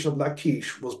population of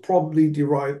Lachish was probably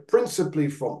derived principally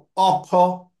from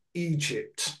Upper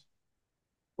Egypt.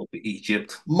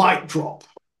 Egypt. Mic drop.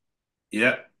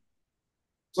 Yeah.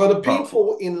 So the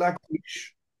Powerful. people in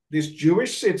Lachish, this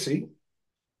Jewish city,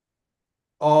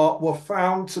 were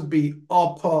found to be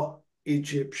Upper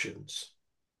Egyptians.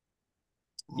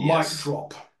 Mic Yes.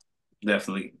 drop.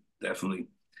 Definitely. Definitely.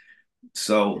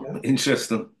 So Yeah.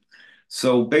 interesting.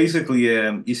 So basically,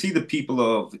 you see the people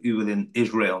of who are in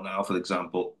Israel now, for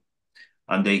example,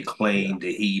 and they Yeah. claim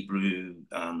the Hebrew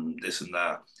and this and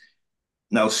that.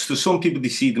 Now, so some people they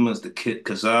see them as the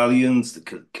Khazarians, the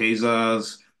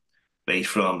Khazars, based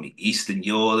from Eastern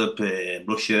Europe,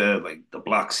 Russia, like the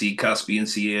Black Sea, Caspian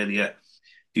Sea area.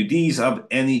 Do these have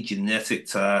any genetic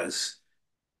ties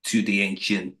to the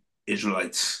ancient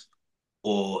Israelites,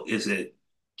 or is it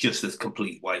just a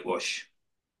complete whitewash?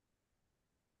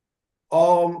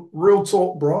 Real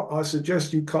talk, bro. I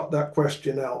suggest you cut that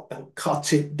question out and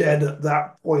cut it dead at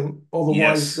that point. Otherwise,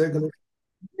 Yes. they're going to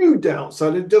you down.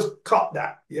 So they just cut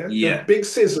that. Yeah. The Yeah. big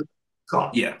scissors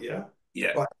cut. Yeah. Yeah.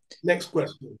 Yeah. Right. Next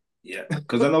question. Yeah.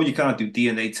 Because I know you can't do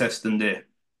DNA testing there.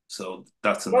 So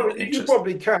that's another Well, you interest.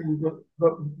 probably can,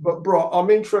 but bro, I'm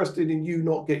interested in you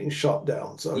not getting shut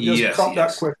down. So just Yes, cut that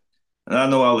yes. question. And I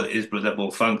know how it is, brother.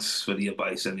 Well, thanks for the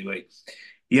advice anyway.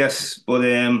 Yes, but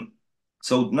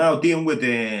so now dealing with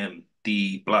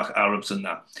the Black Arabs and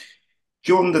that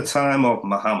during the Yeah. time of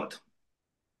Muhammad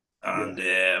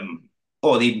Yeah. and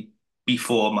or the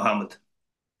before Muhammad,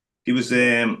 there was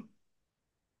Yeah.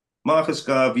 Marcus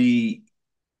Garvey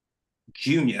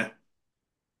Jr.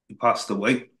 who passed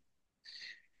away.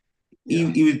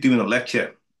 Yeah. He was doing a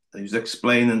lecture. He was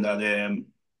explaining that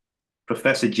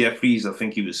Professor Jeffries, I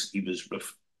think he was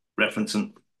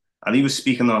referencing, and he was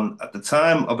speaking on at the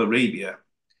time of Arabia.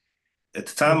 At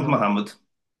the time of Mm-hmm. Muhammad,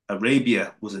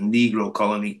 Arabia was a Negro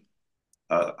colony,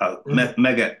 Mm-hmm.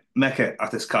 Mecca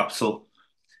at its capital,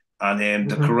 and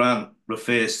the Mm-hmm. Quran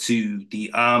refers to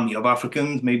the army of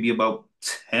Africans, maybe about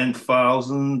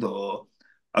 10,000, or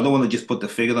I don't want to just put the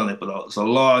figure on it, but it's a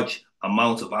large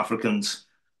amount of Africans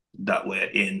that were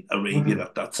in Arabia Mm-hmm.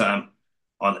 at that time.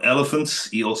 On elephants,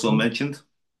 he also Mm-hmm. mentioned.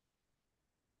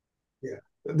 Yeah.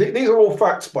 These are all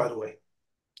facts, by the way.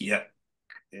 Yeah.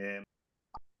 Um,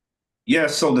 yeah,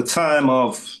 so the time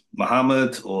of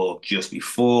Muhammad or just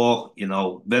before,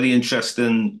 very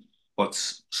interesting what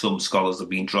some scholars have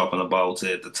been dropping about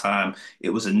it at the time. It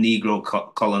was a Negro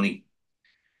colony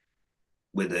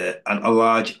with a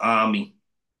large army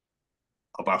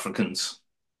of Africans.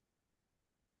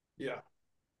 Yeah.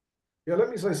 Yeah, let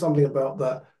me say something about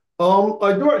that.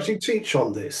 I do actually teach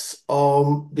on this.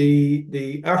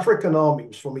 The African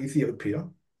armies from Ethiopia,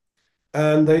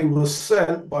 and they were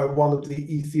sent by one of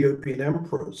the Ethiopian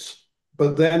emperors.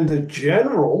 But then the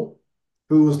general,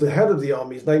 who was the head of the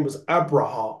army, his name was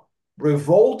Abraha,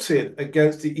 revolted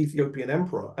against the Ethiopian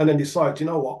emperor and then decided, you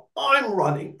know what, I'm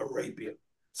running Arabia.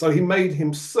 So he made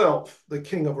himself the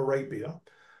king of Arabia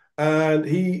and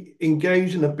he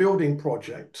engaged in a building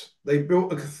project. They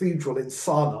built a cathedral in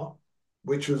Sana,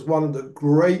 which was one of the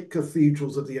great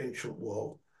cathedrals of the ancient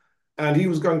world. And he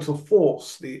was going to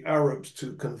force the Arabs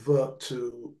to convert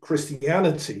to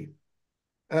Christianity.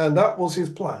 And that was his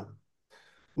plan.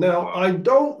 Now, Wow. I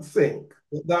don't think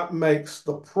that that makes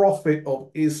the prophet of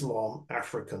Islam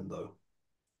African, though.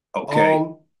 Okay.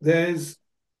 There's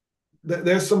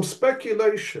some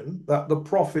speculation that the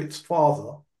prophet's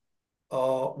father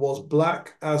was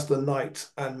black as the night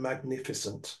and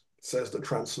magnificent, says the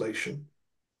translation.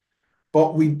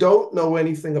 But we don't know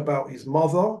anything about his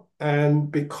mother.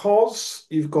 And because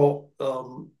you've got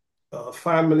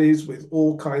families with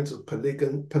all kinds of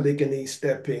polygyny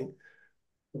stepping,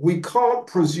 we can't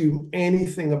presume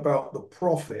anything about the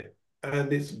prophet.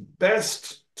 And it's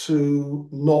best to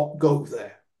not go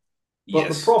there. But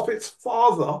the Yes. prophet's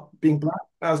father, being black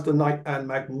as the night and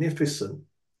magnificent,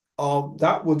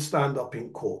 that would stand up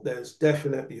in court. There's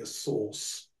definitely a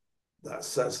source that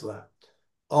says that.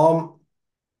 Um,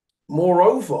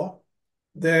 Moreover,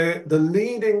 the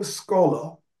leading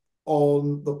scholar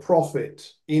on the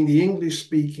prophet in the English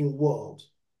speaking world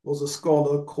was a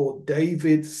scholar called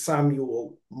David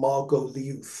Samuel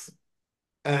Margoliouth.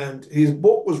 And his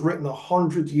book was written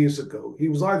 100 years ago. He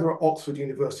was either at Oxford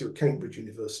University or Cambridge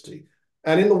University.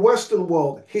 And in the Western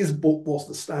world, his book was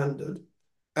the standard.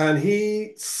 And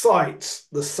he cites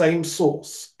the same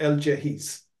source, El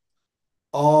Jahiz,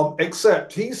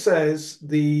 except he says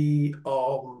the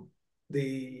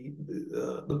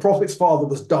prophet's father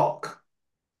was dark.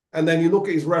 And then you look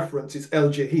at his reference, it's El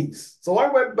Jahiz. So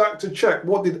I went back to check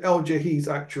what did El Jahiz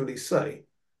actually say.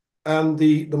 And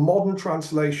the modern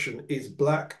translation is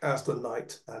black as the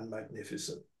night and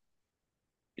magnificent.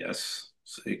 Yes.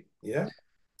 See. Yeah.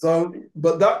 So,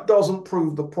 but that doesn't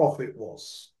prove the prophet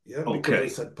was. Yeah, because they Okay.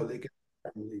 said polygamy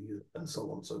and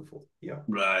so on and so forth. Yeah.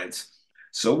 Right.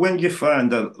 So when you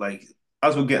find that, like,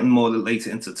 as we're getting more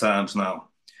later into times now,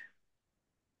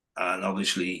 and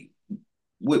obviously,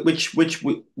 what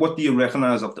do you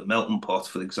recognize of the melting pot,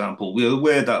 for example? We're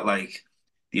aware that, like,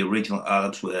 the original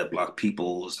Arabs were black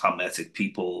peoples, Hamitic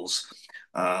peoples,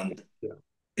 and Yeah.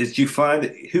 do you find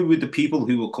who were the people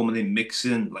who were coming in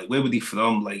mixing? Like, where were they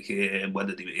from? Like,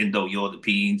 whether they were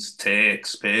Indo-Europeans,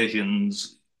 Turks,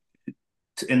 Persians,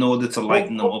 in order to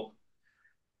lighten them up.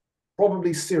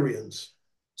 Probably Syrians.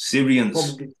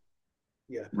 Syrians, Probably,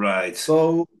 yeah. right?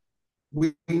 So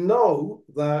we know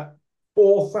that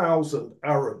 4,000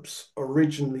 Arabs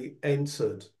originally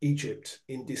entered Egypt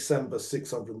in December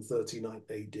 639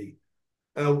 AD.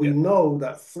 And we Yeah. know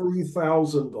that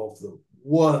 3,000 of them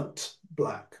weren't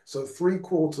black. So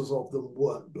three-quarters of them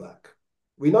weren't black.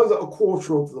 We know that a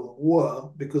quarter of them were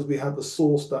because we have a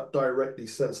source that directly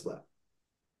says that.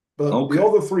 But the Okay.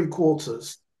 other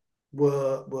three-quarters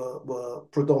were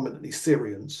predominantly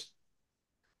Syrians.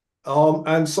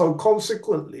 And so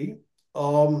consequently,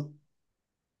 um,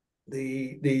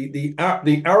 the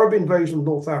Arab invasion of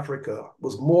North Africa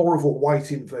was more of a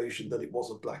white invasion than it was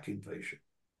a black invasion.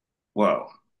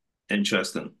 Wow.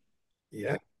 Interesting.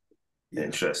 Yeah, yeah.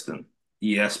 Interesting.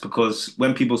 Yes, because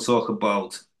when people talk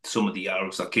about some of the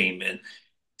Arabs that came in,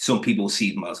 some people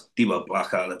see them as they were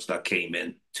black Arabs that came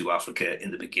in to Africa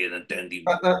in the beginning, then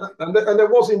they And there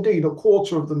was indeed a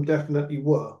quarter of them definitely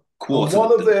were. And quarter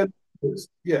one of of them. their leaders,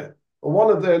 yeah, and one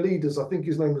of their leaders, I think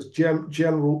his name was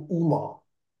General Umar.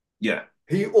 Yeah,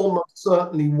 He almost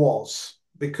certainly was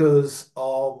because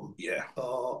yeah,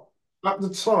 at the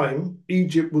time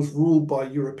Egypt was ruled by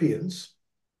Europeans.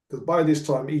 Because by this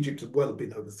time Egypt had well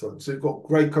been overthrown. So you've got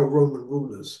Greco-Roman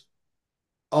rulers.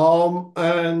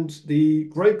 And the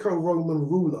Greco-Roman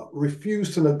ruler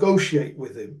refused to negotiate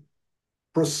with him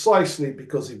precisely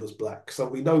because he was black. So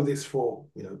we know this for,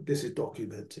 this is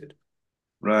documented.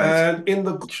 right. And in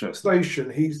the Interesting. conversation,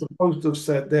 he's supposed to have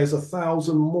said, there's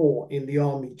 1,000 more in the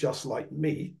army just like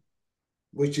me,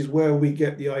 which is where we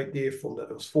get the idea from that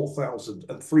it was 4,000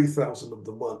 and 3,000 of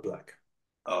them weren't black.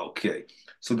 Okay.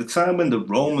 So the time when the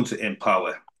Yeah, Romans were in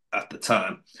power at the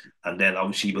time, and then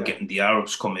obviously we're yeah, getting the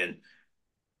Arabs come in,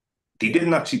 they yeah.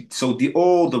 didn't actually, so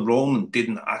all the Roman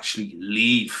didn't actually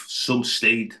leave. Some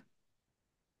stayed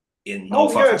in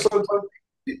Oh, North yeah. Africa.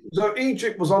 So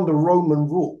Egypt was under Roman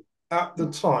rule at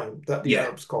the time that the Yeah,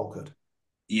 Arabs conquered.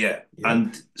 yeah. Yeah.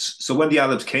 And so when the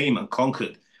Arabs came and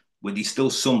conquered, were there still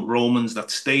some Romans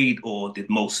that stayed, or did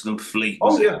most of them flee?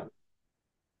 Was Oh, it? yeah.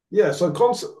 Yeah.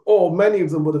 Or many of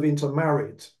them would have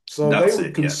intermarried. So they That's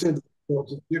would it. Yeah, consider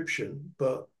themselves Egyptian,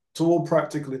 but to all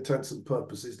practical intents and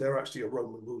purposes, they're actually a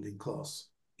Roman ruling class.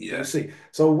 Do you yeah, see?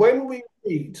 So when we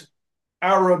read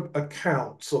Arab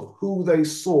accounts of who they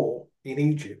saw in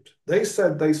Egypt, they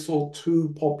said they saw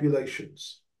two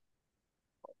populations.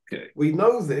 okay, We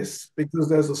know this because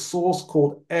there's a source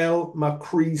called El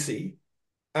Makrizi,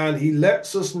 and he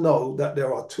lets us know that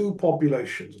there are two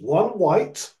populations, one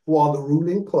white, who are the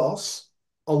ruling class,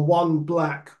 and one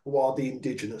black, who are the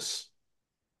indigenous.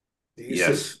 Do you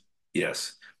see? yes,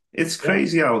 yes. It's Yeah.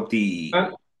 crazy how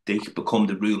And they become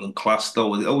the ruling class,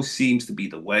 though. It always seems to be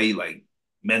the way. Like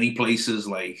many places,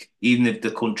 like even if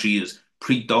the country is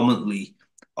predominantly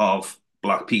of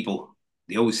black people,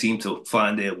 they always seem to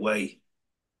find their way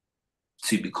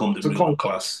to become the to ruling conquer.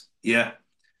 class. Yeah,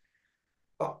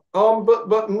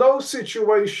 But no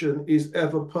situation is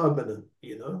ever permanent,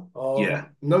 you know. yeah,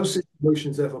 No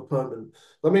situation is ever permanent.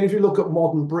 I mean, if you look at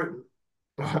modern Britain,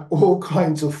 all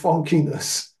kinds of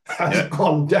funkiness has yeah,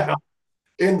 gone down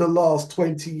in the last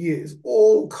 20 years.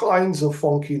 All kinds of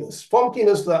funkiness.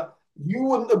 Funkiness that you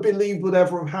wouldn't have believed would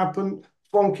ever have happened.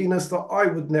 Funkiness that I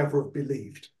would never have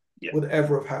believed yeah. would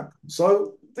ever have happened.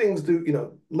 So things do,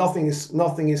 nothing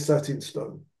is set in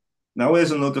stone. Now,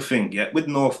 here's another thing. Yeah, with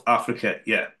North Africa,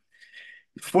 yeah.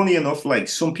 Funny enough, like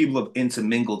some people have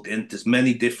intermingled in, there's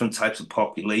many different types of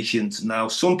populations. Now,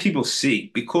 some people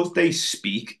see because they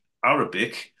speak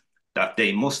Arabic that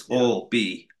they must Yeah. all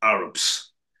be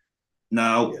Arabs.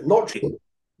 Now, Yeah, not if true.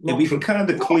 Not we can true. kind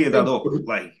of clear that Roughly up, true.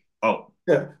 like, oh,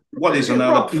 Yeah. what is an It's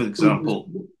Arab, roughly for true.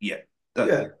 example? Yeah, that,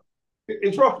 Yeah,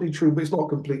 it's roughly true, but it's not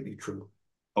completely true.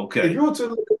 If okay. you were to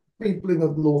look at the peopling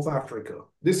of North Africa,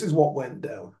 this is what went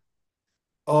down.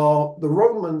 The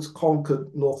Romans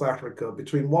conquered North Africa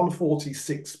between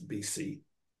 146 BC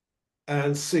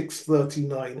and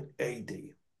 639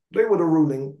 AD. They were the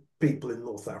ruling people in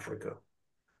North Africa.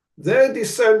 Their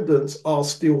descendants are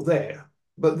still there,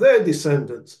 but their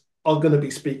descendants are going to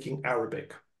be speaking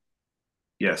Arabic.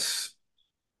 Yes.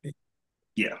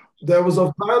 Yeah. There was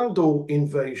a Vandal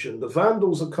invasion. The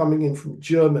Vandals are coming in from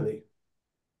Germany.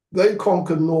 They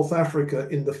conquered North Africa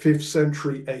in the 5th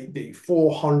century AD,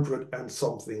 400 and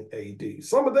something AD.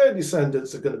 Some of their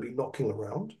descendants are going to be knocking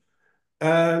around,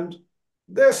 and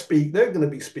they're going to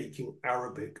be speaking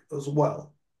Arabic as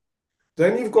well.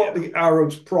 Then you've got Yeah. the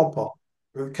Arabs proper,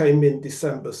 who came in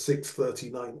December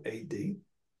 639 AD,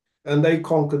 and they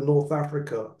conquered North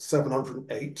Africa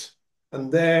 708,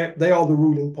 and they are the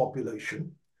ruling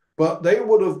population. But they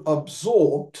would have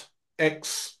absorbed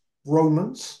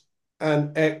ex-Romans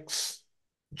and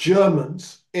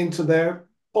ex-Germans into their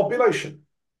population.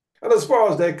 And as far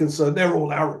as they're concerned, they're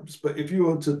all Arabs. But if you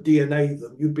were to DNA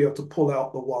them, you'd be able to pull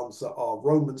out the ones that are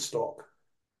Roman stock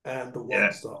and the Yeah.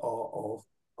 ones that are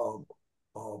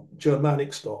of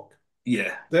Germanic stock.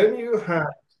 Yeah. Then you have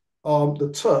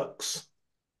the Turks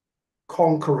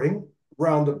conquering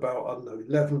round about, I don't know,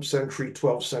 11th century,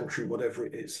 12th century, whatever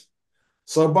it is.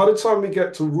 So by the time we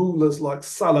get to rulers like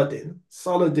Saladin,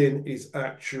 Saladin is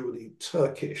actually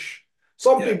Turkish.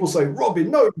 Some Yeah. people say,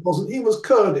 Robin, no, he wasn't. He was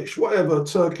Kurdish, whatever,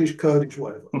 Turkish, Kurdish,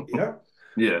 whatever. Yeah.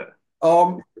 Yeah.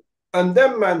 Um, and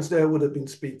them mans there would have been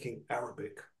speaking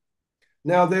Arabic.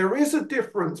 Now, there is a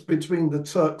difference between the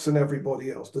Turks and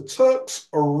everybody else. The Turks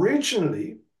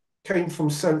originally came from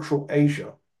Central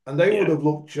Asia, and they would Yeah. have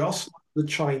looked just like the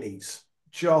Chinese,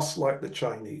 just like the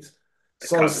Chinese.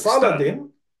 So Kazakhstan.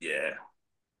 Saladin, Yeah.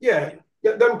 yeah,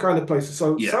 yeah, them kind of places.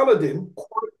 So Yeah. Saladin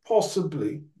quite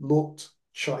possibly looked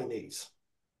Chinese.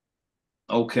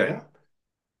 Okay. Yeah,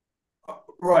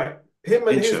 right. Him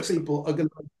and his Interesting. people are going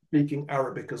to be speaking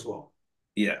Arabic as well.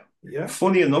 Yeah. Yeah,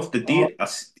 Funny enough, uh,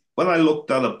 when I looked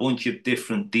at a bunch of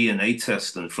different DNA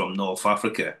testing from North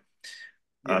Africa,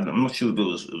 yeah, and I'm not sure if it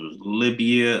was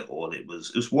Libya or it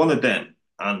was one of them,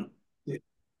 and yeah.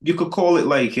 you could call it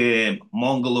like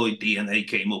Mongoloid DNA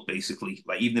came up basically,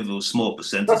 like even if it was small That's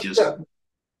percentages. them.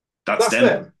 That's That's them.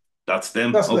 them. That's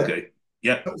them. That's them. Okay.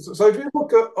 Yeah. So if you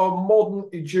look at a modern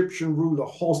Egyptian ruler,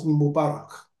 Hosni Mubarak,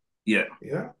 Yeah.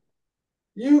 yeah,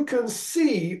 you can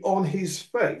see on his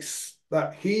face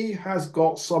that he has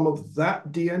got some of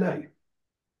that DNA.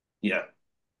 Yeah.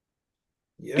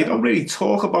 They Yeah. don't really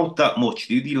talk about that much,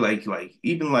 do they? Like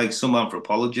even like some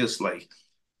anthropologists, like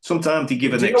sometimes they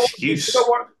give an Do you know what? Do you know excuse.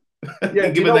 what? Yeah. They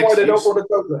Do give you an know why they don't excuse. want to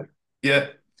go there? Yeah.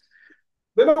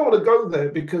 They don't want to go there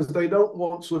because they don't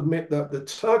want to admit that the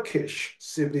Turkish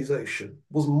civilization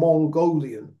was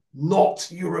Mongolian, not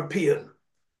European.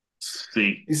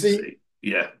 You see, See.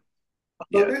 Yeah.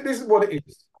 so Yeah. this is what it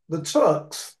is. The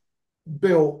Turks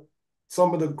built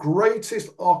some of the greatest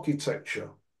architecture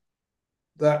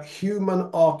that human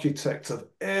architects have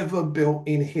ever built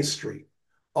in history.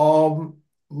 Um,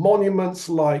 Monuments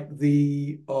like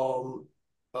the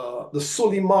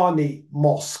Suleimani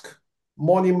Mosque,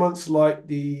 monuments like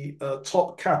the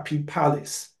Topkapi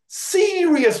Palace,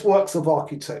 serious works of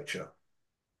architecture.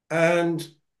 And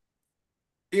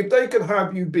if they can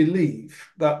have you believe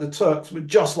that the Turks were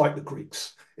just like the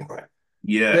Greeks, right,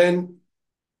 Yeah. then,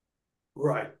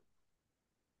 right,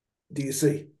 do you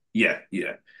see? Yeah.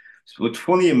 Yeah. So it's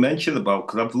funny you mentioned about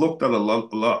because I've looked at a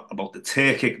lot about the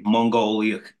Turkic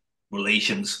Mongolian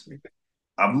relations.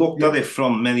 I've looked at Yeah, it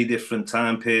from many different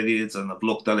time periods, and I've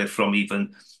looked at it from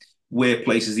even where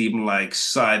places even like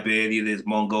Siberia, there's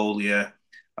Mongolia.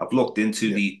 I've looked into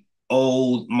yeah, the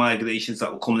old migrations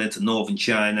that were coming into northern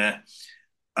China.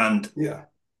 And yeah,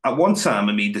 at one time,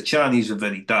 I mean, the Chinese were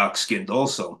very dark skinned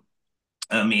also.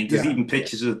 I mean, there's yeah, even yeah,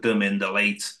 pictures of them in the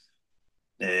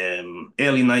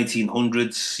early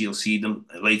 1900s. You'll see them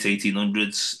late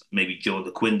 1800s, maybe during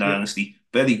the Qin yeah, dynasty.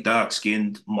 Very dark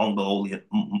skinned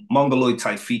Mongoloid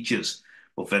type features,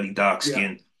 but very dark yeah,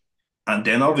 skinned. And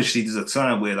then yeah. obviously there's a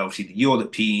time where obviously the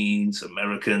Europeans,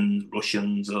 Americans,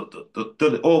 Russians,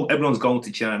 all everyone's going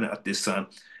to China at this time.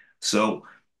 So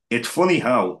it's funny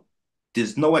how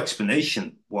there's no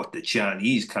explanation what the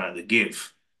Chinese kind of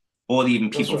give, or even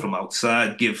That's people right. from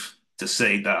outside give to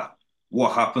say that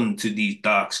what happened to these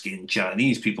dark-skinned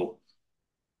Chinese people,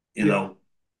 you Yeah, know.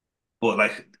 But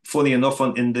like funny enough,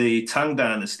 in the Tang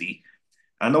Dynasty,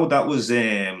 I know that was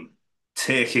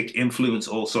Turkic influence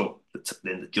also.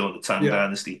 during the Tang Yeah.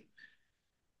 Dynasty.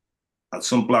 And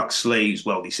some black slaves,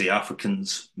 well, they say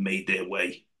Africans made their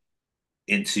way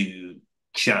into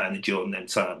China during them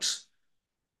times,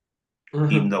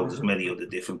 even though there's many other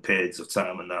different periods of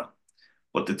time and that.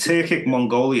 But the Turkic Yeah.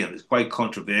 Mongolian is quite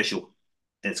controversial.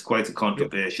 It's quite a Yeah.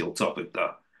 controversial topic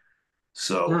that.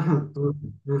 So Mhm, mhm,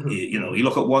 mhm, you mhm.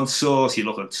 look at one source, you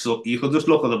could just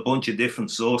look at a bunch of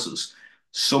different sources.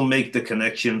 Some make the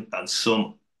connection, and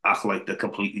some act like they're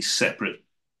completely separate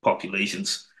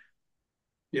populations.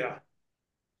 Yeah.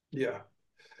 Yeah.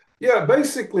 Yeah.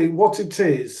 Basically, what it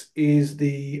is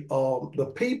the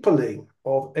peopling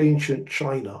of ancient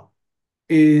China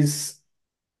is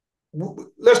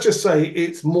let's just say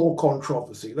it's more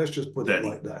controversy. Let's just put it Very,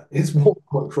 like that. It's more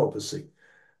controversy.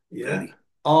 Yeah. very,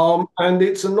 And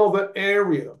it's another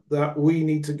area that we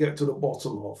need to get to the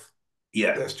bottom of.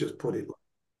 yeah. Let's just put it like,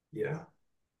 yeah.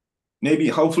 Maybe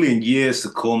hopefully in years to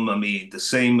come. I mean, the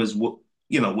same as what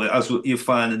as you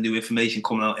find the new information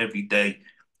coming out every day.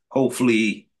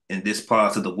 Hopefully, in this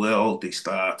part of the world, they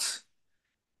start.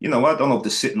 I don't know if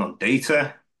they're sitting on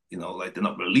data. Like they're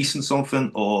not releasing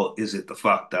something, or is it the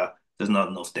fact that there's not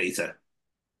enough data?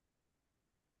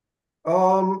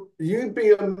 You'd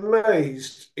be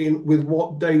amazed in with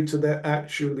what data there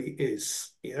actually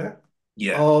is. Yeah.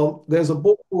 Yeah. There's a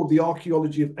book called The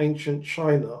Archaeology of Ancient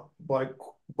China by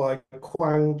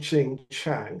Kwang Ching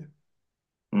Chang.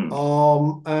 Hmm.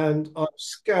 And I've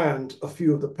scanned a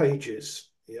few of the pages.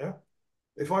 Yeah.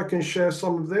 If I can share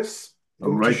some of this, you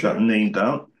I'll want me to write that share? name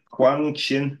down. Huang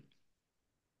Chin.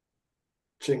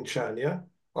 Ching Chan, yeah?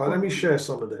 All right, let me Huang share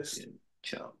some of this. Chin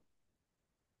Chan.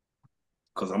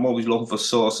 Because I'm always looking for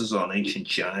sources on ancient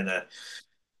China.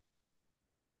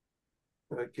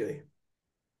 Okay.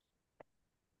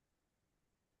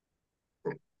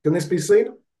 Can this be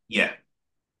seen? Yeah.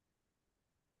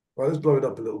 All right, let's blow it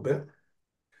up a little bit.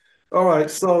 All right,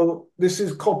 so this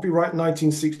is copyright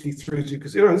 1963, as you can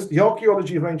see. It's The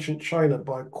Archaeology of Ancient China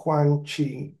by Kwang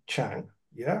Chi Chang,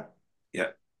 yeah?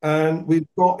 Yeah. And we've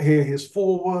got here his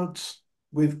forewords.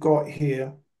 We've got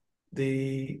here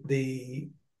the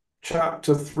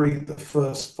chapter 3, the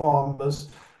first farmers.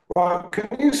 Right,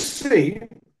 can you see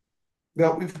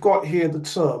that we've got here the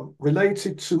term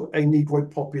related to a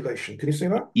Negroid population? Can you see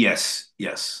that? Yes.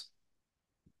 Yes.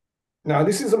 Now,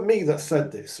 this isn't me that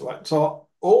said this, right? So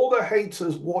all the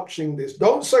haters watching this,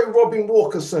 don't say Robin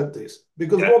Walker said this,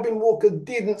 because Yeah. Robin Walker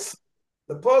didn't.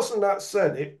 The person that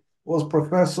said it was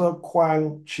Professor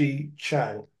Kwang Chi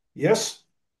Chang. Yes?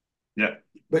 Yeah.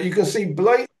 But you can see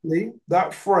blatantly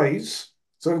that phrase.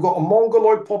 So we've got a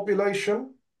Mongoloid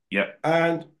population Yeah.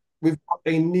 and we've got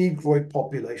a Negroid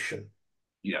population.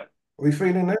 Yeah. Are we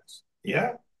feeling this? Yeah.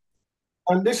 Yeah.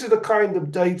 And this is the kind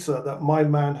of data that my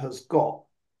man has got.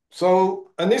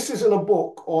 So, and this is in a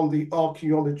book on the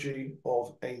archaeology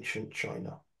of ancient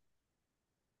China.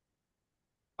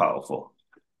 Powerful.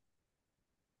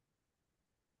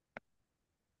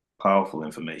 Powerful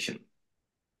information.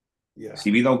 Yeah,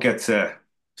 See, we don't get to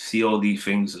see all these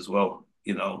things as well.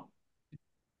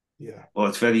 yeah,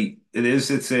 But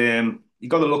it's you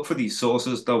got to look for these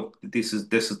sources though. This is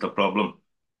the problem.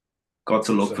 Got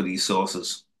to look for exactly. these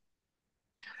sources.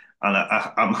 And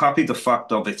I'm happy the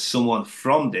fact of it's someone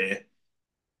from there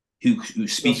who's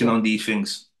That's speaking right. on these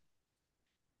things.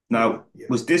 Yeah, Now, yeah.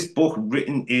 was this book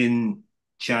written in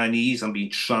Chinese and being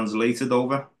translated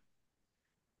over?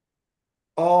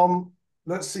 Um,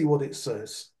 let's see what it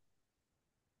says.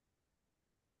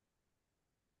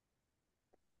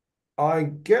 I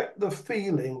get the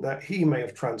feeling that he may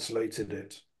have translated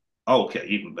it. Okay,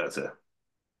 even better.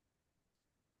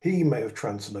 He may have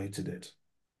translated it.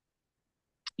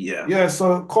 Yeah, Yeah,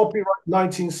 so copyright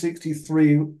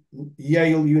 1963,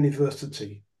 Yale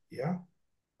University. Yeah.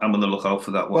 I'm gonna look out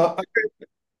for that one. But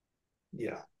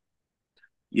yeah,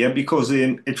 Yeah, because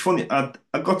it's funny. I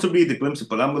got to read a glimpse of,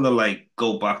 but I'm gonna like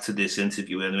go back to this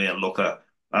interview anyway and look at.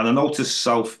 And I noticed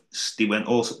they went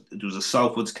also there was a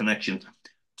southwards connection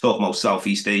talking about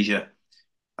Southeast Asia.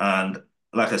 And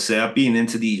like I say, I've been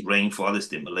into these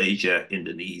rainforests in Malaysia,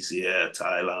 Indonesia,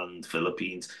 Thailand,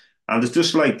 Philippines, and there's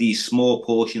just like these small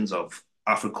portions of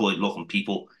Africoid-looking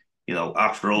people, yeah,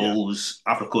 afros,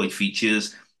 Africoid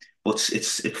features. But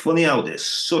it's funny how there's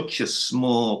such a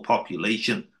small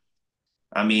population.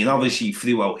 I mean, yeah. obviously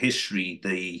throughout history,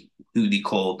 who they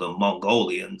call the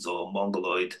Mongolians or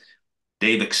Mongoloid,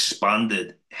 they've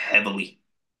expanded heavily.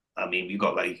 I mean, we've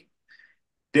got like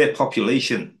their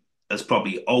population has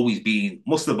probably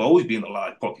must have always been a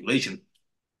large population.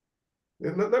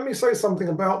 Let me say something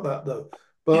about that though.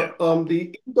 Yeah, But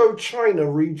the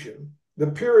Indochina region, the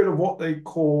period of what they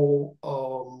call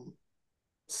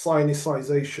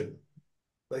Sinicization,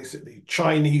 basically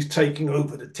Chinese taking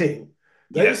over the thing.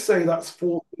 They Yeah. say that's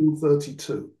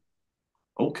 1432.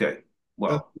 Okay.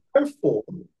 And Wow. therefore,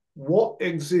 what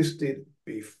existed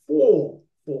before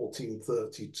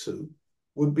 1432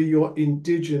 would be your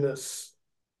indigenous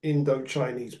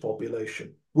Indo-Chinese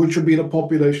population, which would be the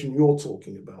population you're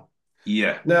talking about.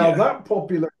 Yeah. Now, Yeah. that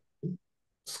population,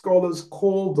 scholars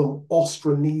call them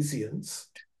Austronesians,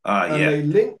 Ah, and yeah. they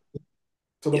link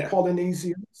to the Yeah.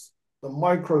 Polynesians, the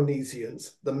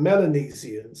Micronesians, the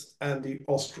Melanesians, and the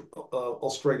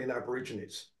Australian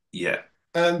Aborigines. Yeah.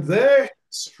 And their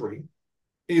history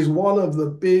is one of the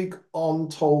big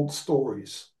untold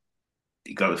stories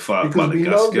You got as far as because we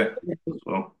know Madagascar that, as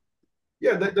well.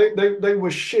 yeah, they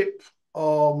were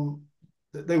um,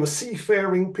 they were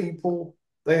seafaring people.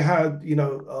 They had,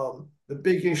 the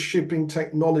biggest shipping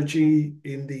technology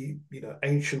in the,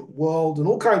 ancient world and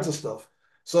all kinds of stuff.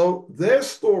 So their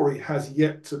story has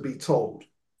yet to be told.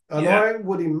 And Yeah. I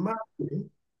would imagine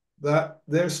that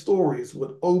their stories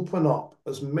would open up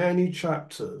as many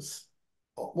chapters,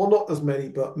 well, not as many,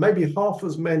 but maybe half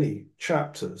as many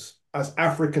chapters as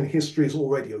African history has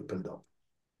already opened up.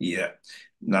 Yeah.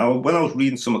 Now, when I was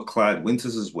reading some of Clyde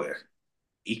Winters' work,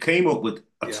 he came up with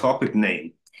a Yeah, topic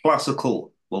name,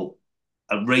 classical, well,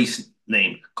 a race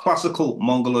name, classical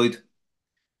Mongoloid.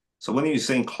 So when he was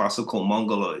saying classical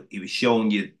Mongoloid, he was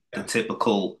showing you the yeah,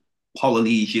 typical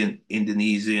Polynesian,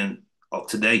 Indonesian of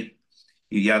today.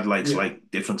 You had yeah,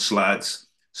 like different slides.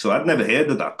 So I'd never heard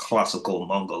of that classical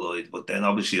Mongoloid, but then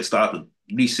obviously I started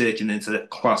researching into the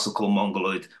classical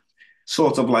Mongoloid,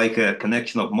 sort of like a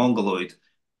connection of Mongoloid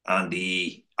and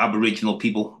the Aboriginal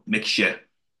people mixture,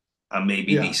 and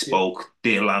maybe they yeah, yeah, spoke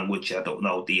their language. I don't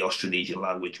know, the Austronesian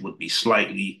language would be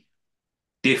slightly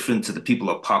different to the people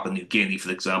of Papua New Guinea,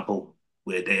 for example,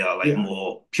 where they are like yeah,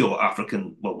 more pure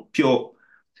African, well, pure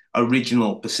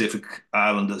original Pacific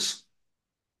Islanders.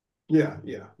 yeah,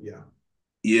 yeah, yeah,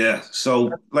 Yeah,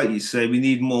 so like you say, we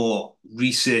need more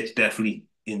research definitely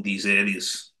in these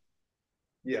areas.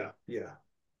 yeah, yeah.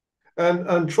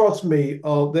 And trust me,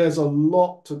 there's a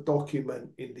lot to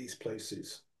document in these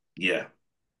places. Yeah.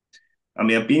 I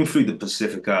mean, I've been through the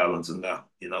Pacific Islands and that,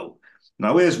 you know.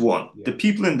 Now, here's one. The Yeah.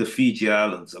 people in the Fiji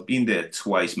Islands, I've been there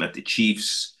twice, met the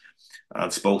chiefs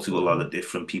and spoke to a lot Hmm. of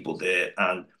different people there.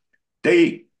 And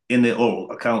they, in their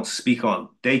oral accounts, speak on,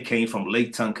 they came from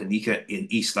Lake Tanganyika in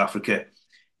East Africa.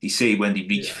 They say when they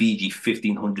reached Yeah. Fiji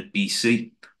 1500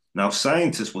 BC. Now,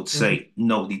 scientists would Hmm. say,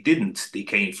 no, they didn't. They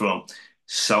came from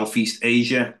Southeast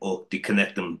Asia, or they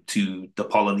connect them to the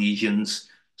Polynesians.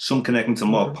 Some connect them to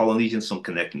more Hmm. Polynesians, some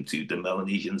connect them to the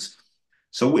Melanesians.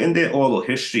 So, in their oral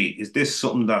history, is this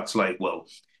something that's like, well,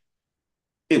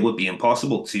 it would be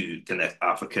impossible to connect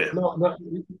Africa? No, no,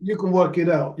 you can work it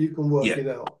out. You can work Yeah, it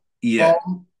out. yeah,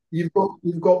 You've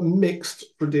got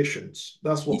mixed traditions.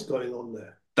 That's what's going on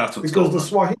there. that's what's Because going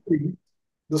on.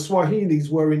 the Swahilis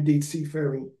were indeed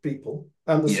seafaring people,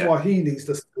 and the Yeah, Swahilis,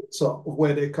 the center of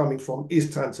where they're coming from,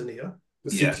 is Tanzania,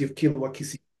 the yeah, city of Kilwa.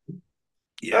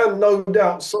 yeah, And no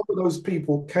doubt some of those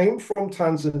people came from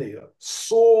Tanzania,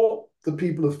 saw the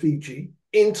people of Fiji,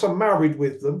 intermarried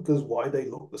with them, because why they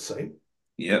look the same.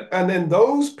 yeah, And then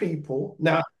those people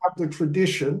now have the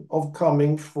tradition of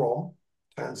coming from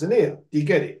Tanzania. Do you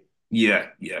get it? yeah,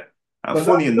 yeah. And But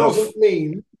that funny enough, doesn't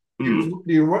mean mm,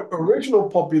 the original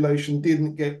population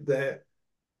didn't get there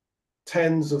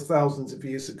tens of thousands of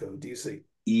years ago. Do you see?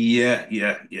 yeah,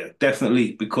 yeah, yeah,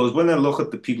 definitely. Because when I look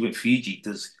at the people in Fiji,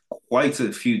 there's quite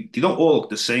a few. They don't all look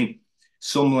the same.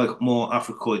 Some like more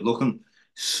Africoid looking.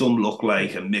 Some look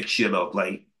like a Mm. mixture of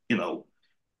like,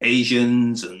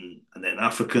 Asians and then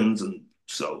Africans, and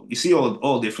so you see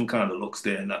all different kind of looks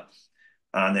there and that.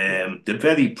 And Yeah, they're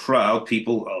very proud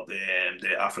people of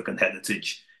their African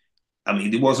heritage. I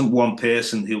mean, there yeah, wasn't one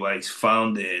person who I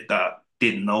found there that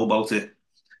didn't know about it.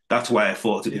 That's why I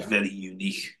thought it was yeah, very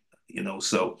unique.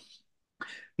 So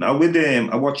now with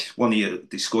I watched one of your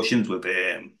discussions with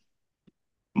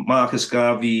Marcus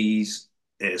Garvey's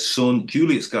son,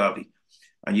 Julius Garvey,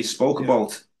 and you spoke yeah,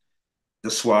 about the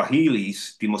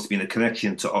Swahilis. There must have been a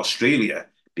connection to Australia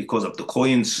because of the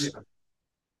coins. yeah.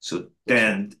 So That's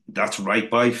right. then that's right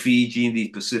by Fiji and the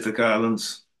Pacific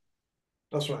Islands.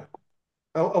 That's right.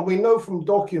 And we know from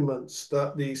documents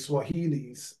that the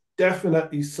Swahilis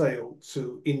definitely sailed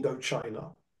to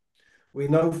Indochina. We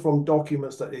know from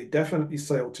documents that they definitely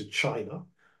sailed to China.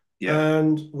 Yeah,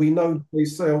 And we know they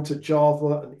sailed to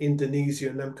Java and Indonesia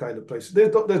and them kind of places.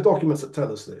 There's documents that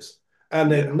tell us this.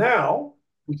 And yeah, then now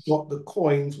we've got the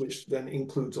coins, which then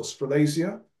includes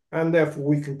Australasia, and therefore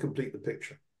we can complete the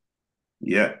picture.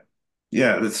 yeah,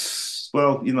 yeah. That's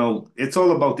well, it's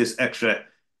all about this extra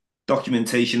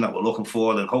documentation that we're looking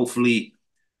for, and hopefully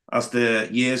as the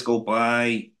years go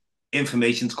by,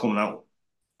 information's coming out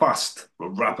fast,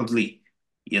 rapidly,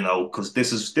 because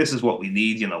this is what we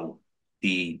need,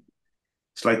 the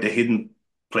it's like the hidden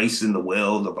places in the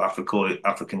world of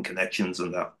African connections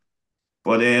and that.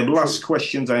 But last True.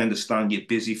 questions, I understand you're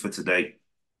busy for today.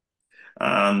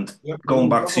 And Yep. going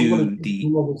back I'm going to to do the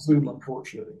another Zoom,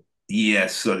 unfortunately.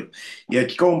 yes, sorry, yeah,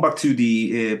 going back to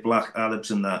the Black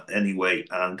Arabs and that anyway.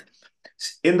 And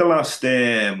in the last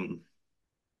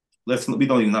we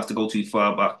don't even have to go too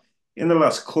far back. In the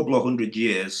last couple of hundred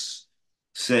years,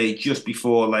 say just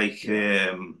before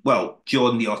Yeah. well,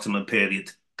 during the Ottoman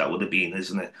period, that would have been,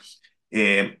 isn't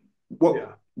it? What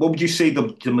Yeah. what would you say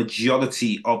the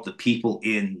majority of the people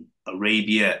in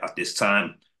Arabia at this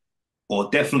time, or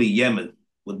definitely Yemen,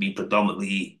 would be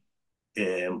predominantly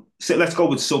so let's go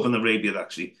with Southern Arabia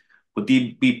actually. Would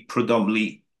they be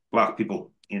predominantly black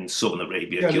people in Southern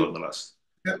Arabia Yeah. during the last?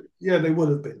 Yeah, they would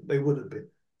have been. They would have been.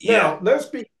 Yeah, Now, let's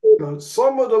be clear,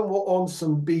 some of them were on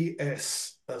some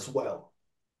BS as well,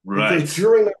 because right.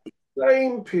 during that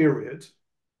same period,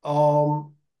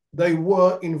 um, they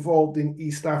were involved in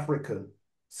East African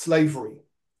slavery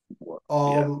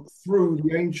Yeah, through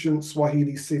the ancient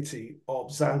Swahili city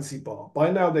of Zanzibar.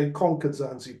 By now, they conquered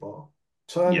Zanzibar,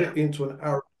 turned yeah. it into an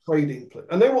Arab trading place.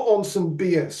 And they were on some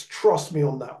BS, trust me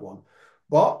on that one.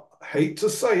 But I hate to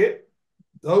say it,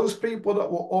 those people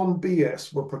that were on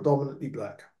BS were predominantly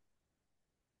black.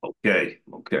 Okay,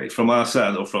 okay. From our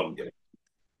side or Yeah.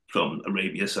 from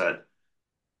Arabia side?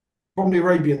 From the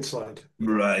Arabian side.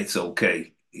 Yeah. Right,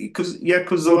 okay. Because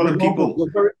a So, lot for of example, people,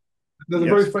 there's a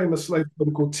very yes, famous slave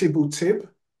called Tibu Tib.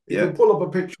 If you yeah, pull up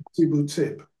a picture of Tibu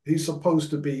Tib, he's supposed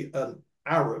to be an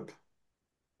Arab.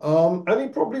 And he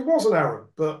probably was an Arab,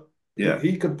 but yeah,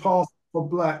 he could pass for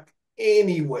black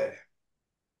anywhere.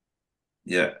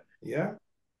 yeah. Yeah.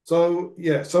 So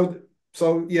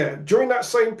during that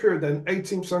same period, then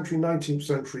 18th century, 19th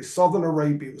century, Southern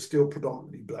Arabia was still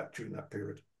predominantly black during that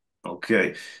period.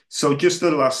 Okay. So just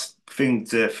the last thing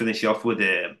to finish off with,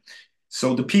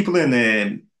 so the people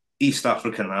in East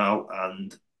Africa now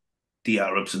and the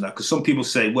Arabs and that, because some people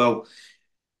say, well,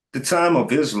 the time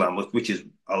of Islam, which is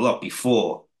a lot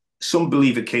before, some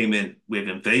believe it came in with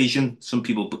invasion. Some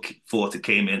people thought it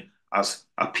came in as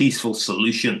a peaceful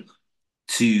solution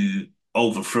to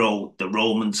overthrow the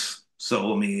Romans.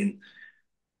 So, I mean,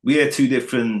 we had two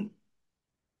different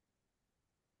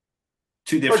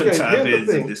Okay, time here's the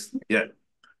periods of thing. this. Yeah,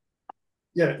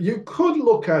 Yeah, you could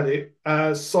look at it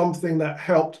as something that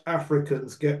helped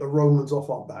Africans get the Romans off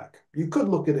our back. You could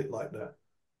look at it like that.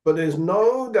 But there's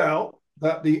no doubt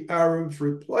that the Arabs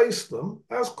replaced them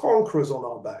as conquerors on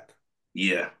our back.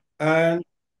 yeah, And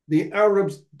the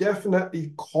Arabs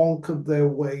definitely conquered their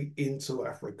way into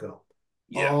Africa.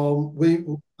 yeah,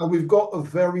 We've got a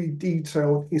very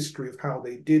detailed history of how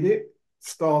they did it,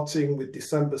 starting with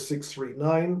December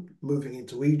 639, moving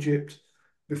into Egypt,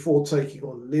 before taking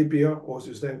on Libya, or as it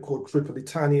was then called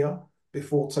Tripolitania,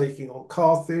 before taking on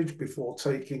Carthage, before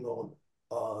taking on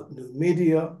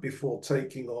Numidia, before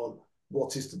taking on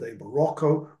what is today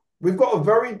Morocco. We've got a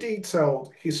very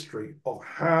detailed history of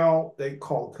how they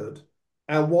conquered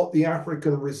and what the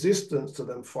African resistance to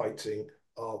them fighting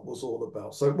was all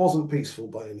about. So it wasn't peaceful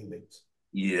by any means.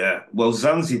 yeah. Well,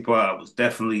 Zanzibar was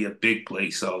definitely a big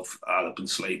place of Arab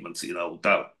enslavement.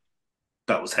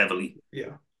 That was heavily,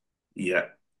 Yeah, yeah,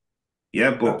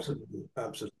 yeah. But absolutely,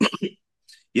 absolutely.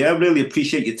 yeah, I really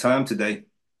appreciate your time today.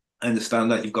 I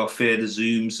understand that you've got further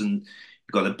Zooms and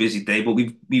you've got a busy day, but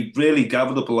we've really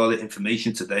gathered up a lot of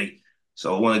information today.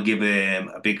 So I want to give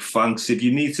a big thanks. If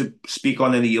you need to speak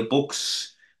on any of your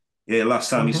books, last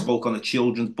time you Mhm. spoke on a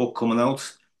children's book coming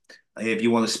out. If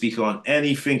you want to speak on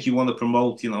anything you want to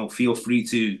promote, feel free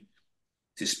to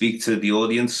speak to the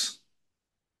audience.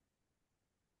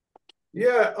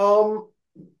 Yeah,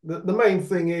 the main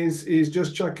thing is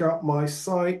just check out my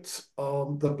site,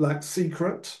 The Black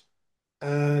Secret,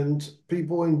 and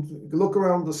look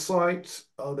around the site.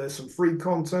 There's some free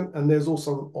content, and there's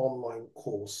also an online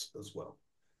course as well.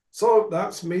 So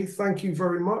that's me. Thank you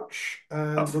very much,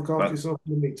 and look after Uh, yourself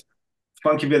in the meantime.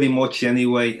 Thank you very much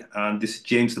anyway. And this is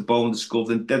James Diboe,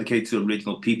 Discovered, dedicated to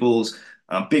original peoples.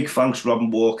 And big thanks, Robin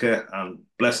Walker, and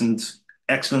blessings.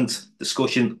 Excellent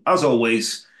discussion as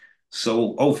always.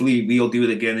 So hopefully we'll do it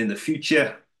again in the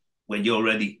future when you're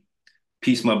ready.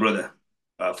 Peace, my brother.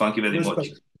 Thank you very much.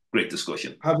 Respect. Great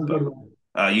discussion. Have a good one.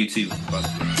 You too.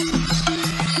 Bye.